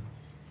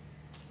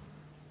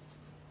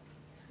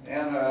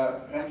 And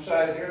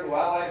emphasize here, the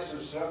Wildlife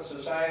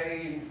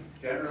Society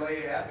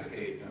generally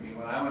advocate.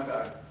 When I went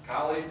to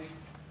college,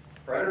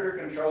 predator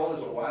control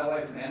is a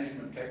wildlife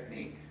management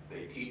technique.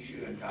 They teach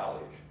you in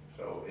college.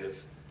 So it's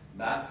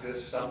not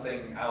just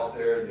something out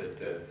there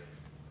that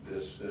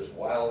this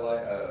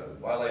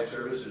wildlife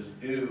services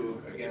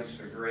do against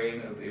the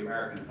grain of the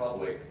American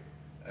public.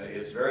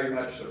 It's very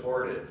much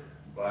supported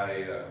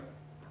by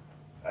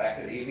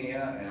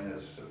academia and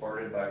is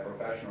supported by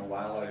professional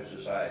wildlife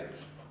societies.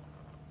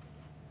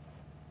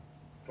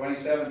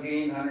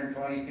 2017,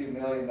 $122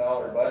 million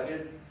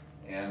budget.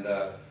 And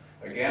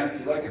again,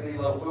 if you look at these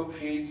little poop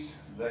sheets,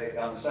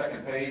 on the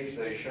second page,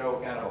 they show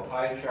kind of a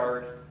pie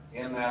chart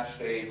in that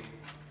state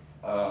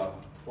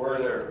where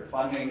their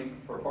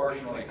funding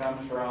proportionally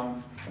comes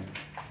from.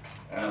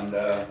 And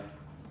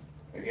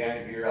again,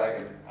 if you're like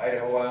in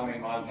Idaho,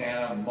 Wyoming,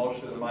 Montana,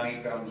 most of the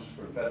money comes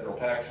from federal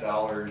tax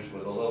dollars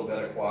with a little bit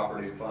of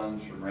cooperative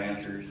funds from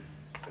ranchers.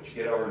 But you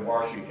get over in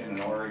Washington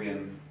and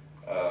Oregon,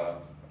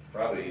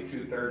 probably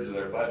 2/3 of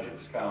their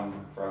budgets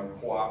come from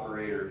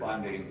cooperator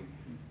funding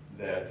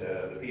that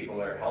the people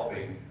they're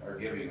helping are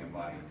giving them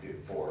money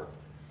for.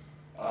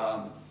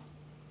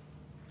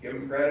 Give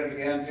them credit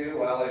again too.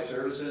 Wildlife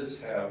Services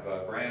have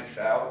branched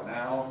out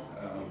now.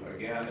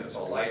 Again, it's a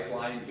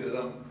lifeline to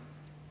them.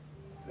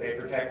 They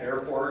protect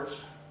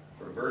airports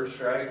from bird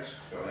strikes.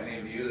 So any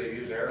of you that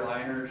use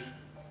airliners,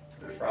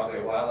 there's probably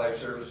a Wildlife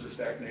Services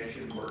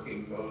technician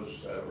working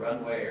those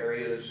runway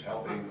areas,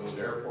 helping those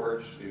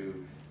airports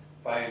to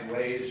find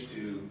ways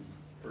to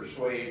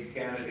persuade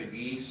Canada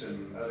geese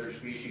and other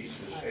species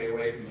to stay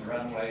away from the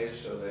runways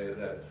so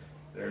that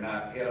they're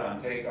not hit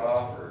on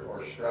takeoff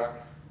or struck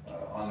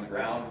on the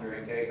ground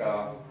during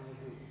takeoff.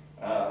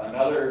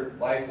 Another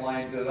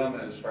lifeline to them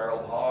is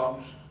feral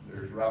hogs.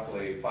 There's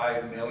roughly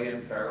 5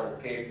 million feral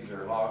pigs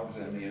or hogs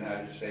in the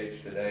United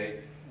States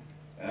today.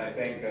 And I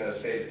think the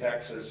state of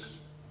Texas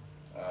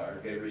are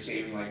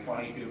receiving like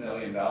 $22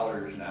 million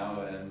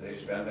now, and they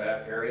spend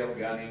that aerial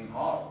gunning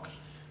hogs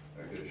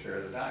a good share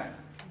of the time.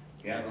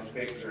 Again, those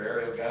pigs are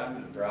aerial gunned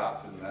and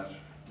dropped, and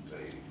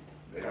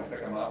they don't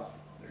pick them up.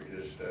 They're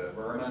just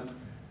vermin,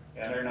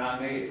 and they're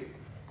non-native.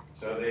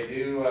 So they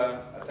do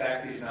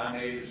attack these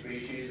non-native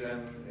species,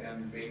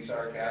 and being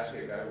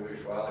sarcastic, I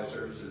wish Wildlife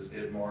Services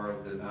did more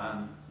of the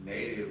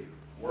non-native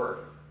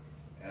work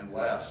and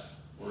less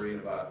worrying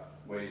about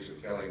ways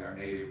of killing our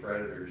native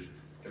predators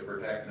to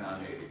protect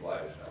non-native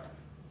livestock.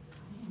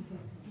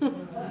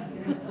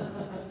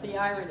 The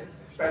irony.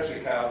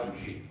 Especially cows and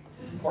sheep.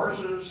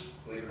 Horses,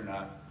 believe it or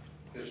not,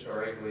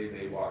 historically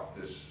they walked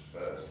this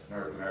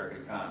North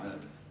American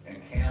continent,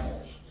 and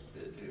camels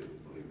did too,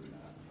 believe it or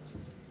not.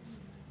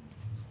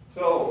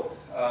 So,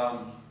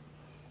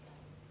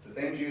 the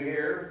things you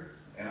hear,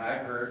 and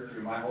I've heard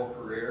through my whole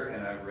career,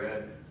 and I've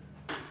read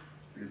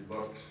through the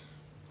books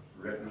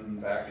written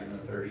back in the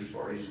 30s,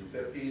 40s, and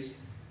 50s,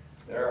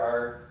 there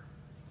are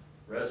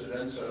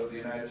residents of the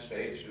United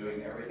States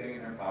doing everything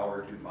in their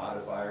power to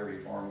modify,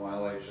 reform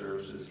Wildlife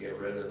Services, get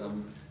rid of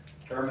them,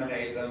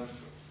 terminate them.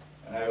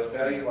 And I will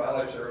tell you,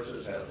 Wildlife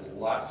Services has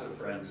lots of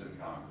friends in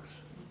Congress.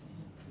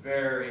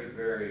 Very,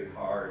 very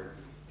hard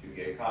to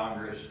get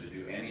Congress to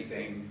do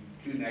anything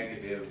too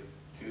negative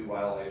to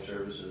Wildlife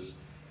Services.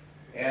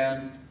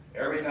 And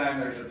every time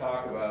there's a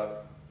talk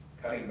about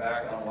cutting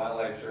back on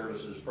Wildlife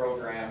Services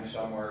program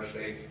somewhere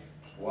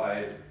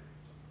statewide,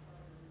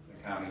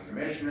 the county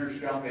commissioners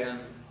jump in,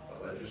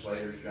 the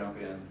legislators jump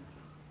in,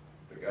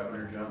 the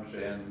governor jumps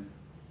in,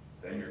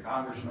 then your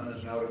congressman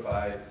is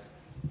notified,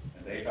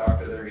 and they talk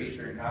to their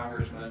eastern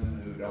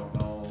congressmen who don't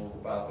know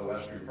about the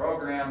western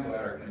program but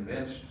are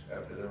convinced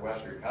after their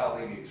western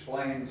colleague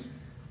explains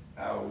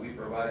how we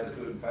provide the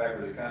food and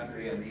fiber of the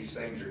country and these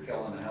things are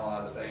killing the hell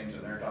out of things,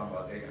 and they're talking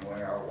about taking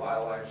away our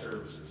Wildlife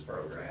Services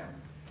program.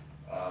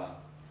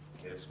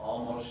 It's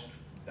almost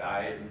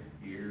died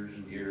years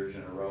and years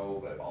in a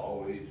row, but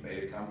always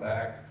made a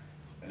comeback,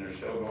 and they're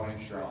still going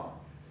strong.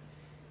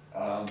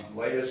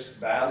 Latest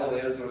battle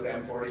is with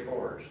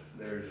M44s.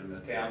 There's an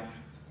attempt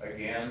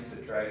again to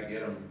try to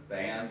get them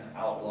banned,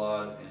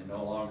 outlawed, and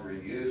no longer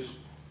in use.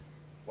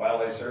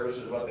 Wildlife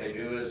Services, what they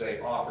do is they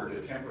offer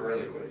to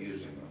temporarily quit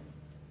using them.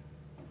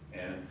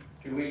 And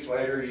 2 weeks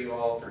later, you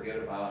all forget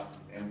about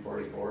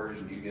M44s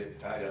and you get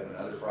tied up in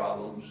other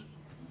problems.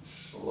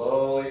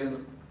 Slowly in the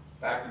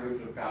back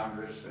rooms of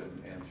Congress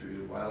and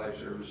through Wildlife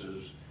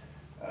Services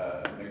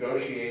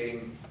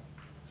negotiating,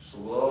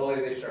 slowly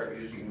they start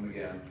using them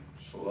again.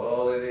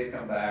 Slowly they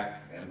come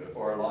back, and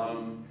before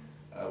long,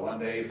 one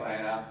day you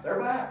find out they're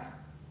back.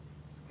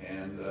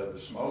 And the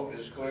smoke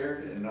is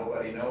cleared and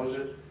nobody knows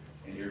it,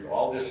 and you're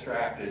all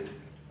distracted,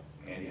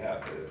 and you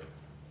have to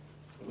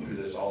go through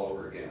this all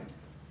over again.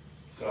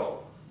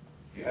 So,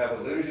 if you have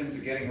illusions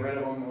of getting rid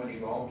of them when you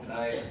go home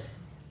tonight,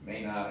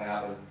 may not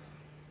happen.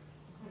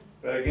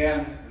 But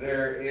again,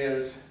 there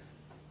is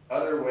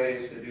other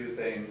ways to do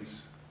things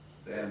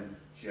than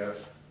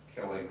just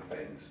killing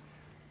things.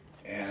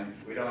 And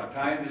we don't have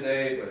time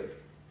today, but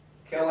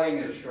killing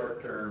is a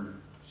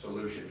short-term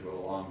solution to a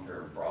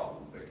long-term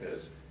problem,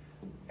 because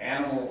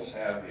animals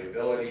have the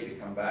ability to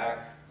come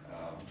back.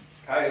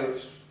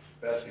 Coyotes,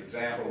 best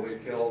example,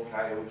 we've killed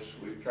coyotes.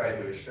 We've tried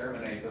to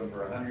exterminate them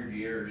for 100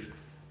 years.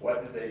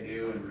 What did they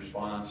do in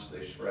response?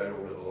 They spread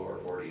over the lower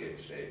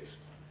 48 states.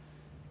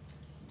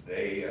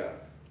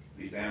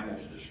 These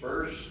animals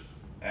disperse.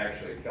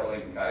 Actually,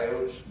 killing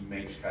coyotes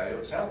makes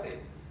coyotes healthy,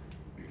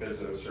 because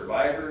the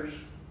survivors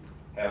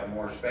have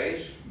more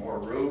space, more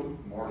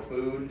room, more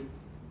food,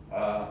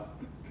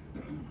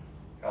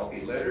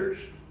 healthy litters.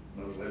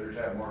 Those litters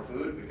have more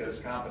food because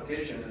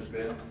competition has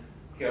been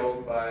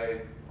killed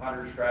by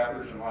hunters,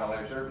 trappers, and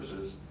Wildlife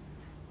Services.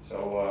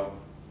 So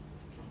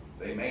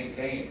they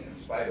maintain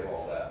in spite of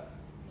all that.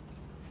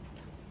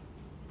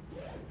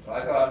 So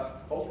I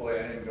thought, hopefully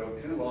I didn't go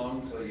too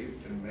long so you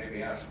can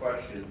maybe ask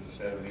questions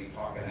instead of me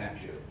talking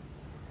at you.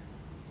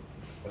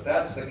 But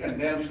that's the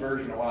condensed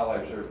version of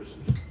Wildlife Services.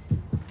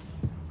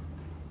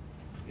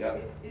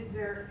 Yep. Is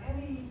there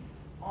any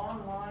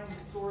online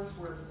source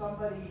where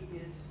somebody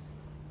is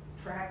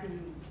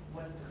tracking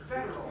what the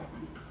federal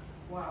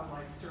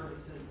Wildlife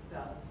Services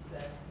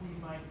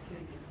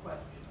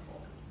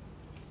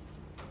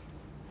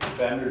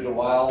Defenders of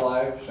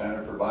Wildlife,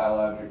 Center for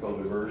Biological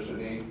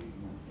Diversity,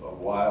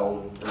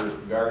 Wild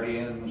Earth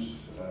Guardians,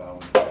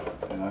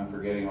 and I'm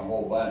forgetting a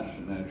whole bunch.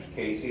 And then there's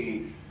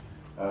Casey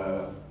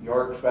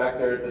York's back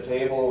there at the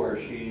table where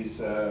she's,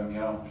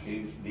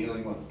 she's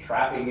dealing with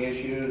trapping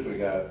issues. We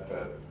got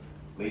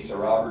Lisa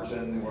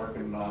Robertson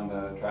working on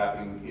the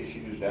trapping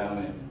issues down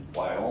in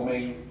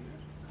Wyoming.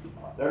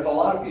 There's a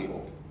lot of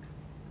people.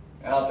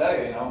 And I'll tell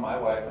you, my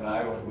wife and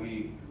I,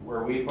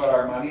 where we put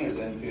our money is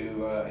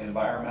into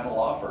environmental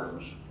law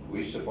firms.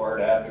 We support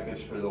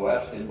Advocates for the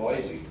West in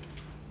Boise.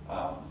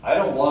 I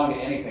don't belong to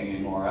anything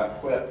anymore. I've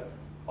quit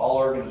all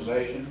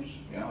organizations.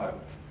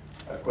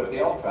 I quit the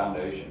Elk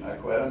Foundation. I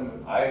quit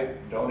them. I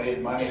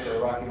donated money to the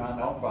Rocky Mountain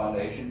Elk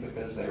Foundation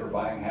because they were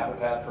buying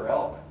habitat for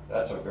elk.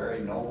 That's a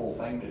very noble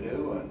thing to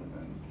do,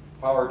 and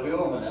power to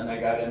them. And then they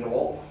got into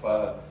wolf,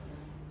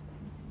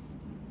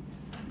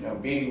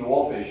 beating the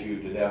wolf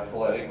issue to death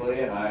politically,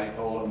 and I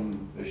told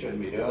them they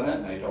shouldn't be doing it,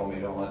 and they told me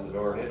don't let the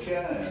door hit you,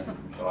 and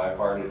so I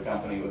parted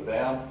company with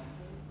them.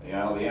 The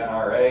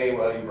NRA,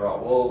 well, you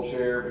brought wolves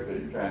here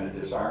because you're trying to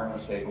disarm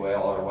us, take away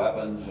all our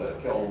weapons,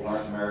 kill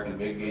North American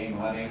big game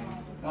hunting.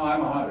 No,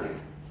 I'm a hunter.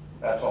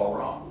 That's all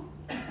wrong.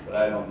 But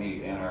I don't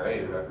need the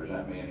NRA to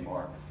represent me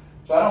anymore.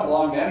 So I don't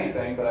belong to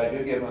anything, but I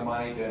do give my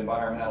money to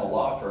environmental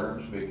law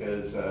firms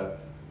because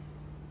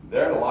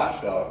they're the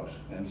watchdogs.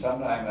 And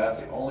sometimes that's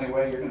the only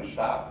way you're going to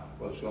stop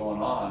what's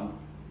going on.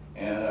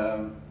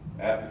 And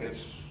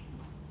advocates,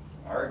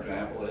 our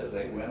example is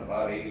they win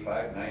about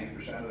 85,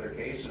 90% of their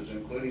cases,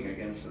 including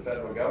against the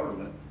federal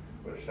government,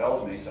 which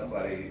tells me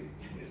somebody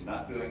is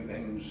not doing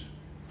things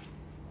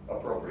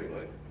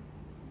appropriately.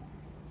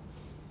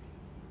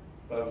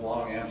 That was a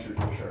long answer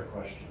to a short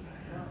question.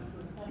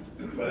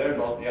 But there's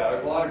a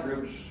lot of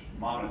groups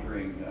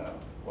monitoring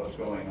what's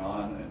going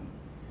on, and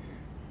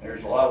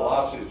there's a lot of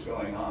lawsuits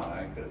going on.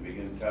 I couldn't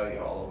begin to tell you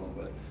all of them,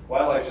 but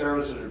wildlife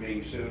services are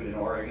being sued in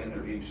Oregon, they're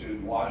being sued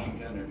in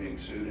Washington, they're being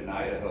sued in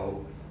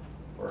Idaho,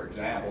 for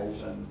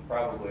examples, and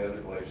probably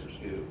other places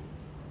too,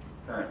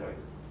 currently.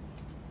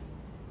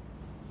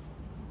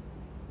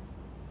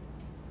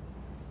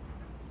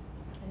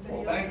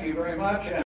 Well, thank you very much.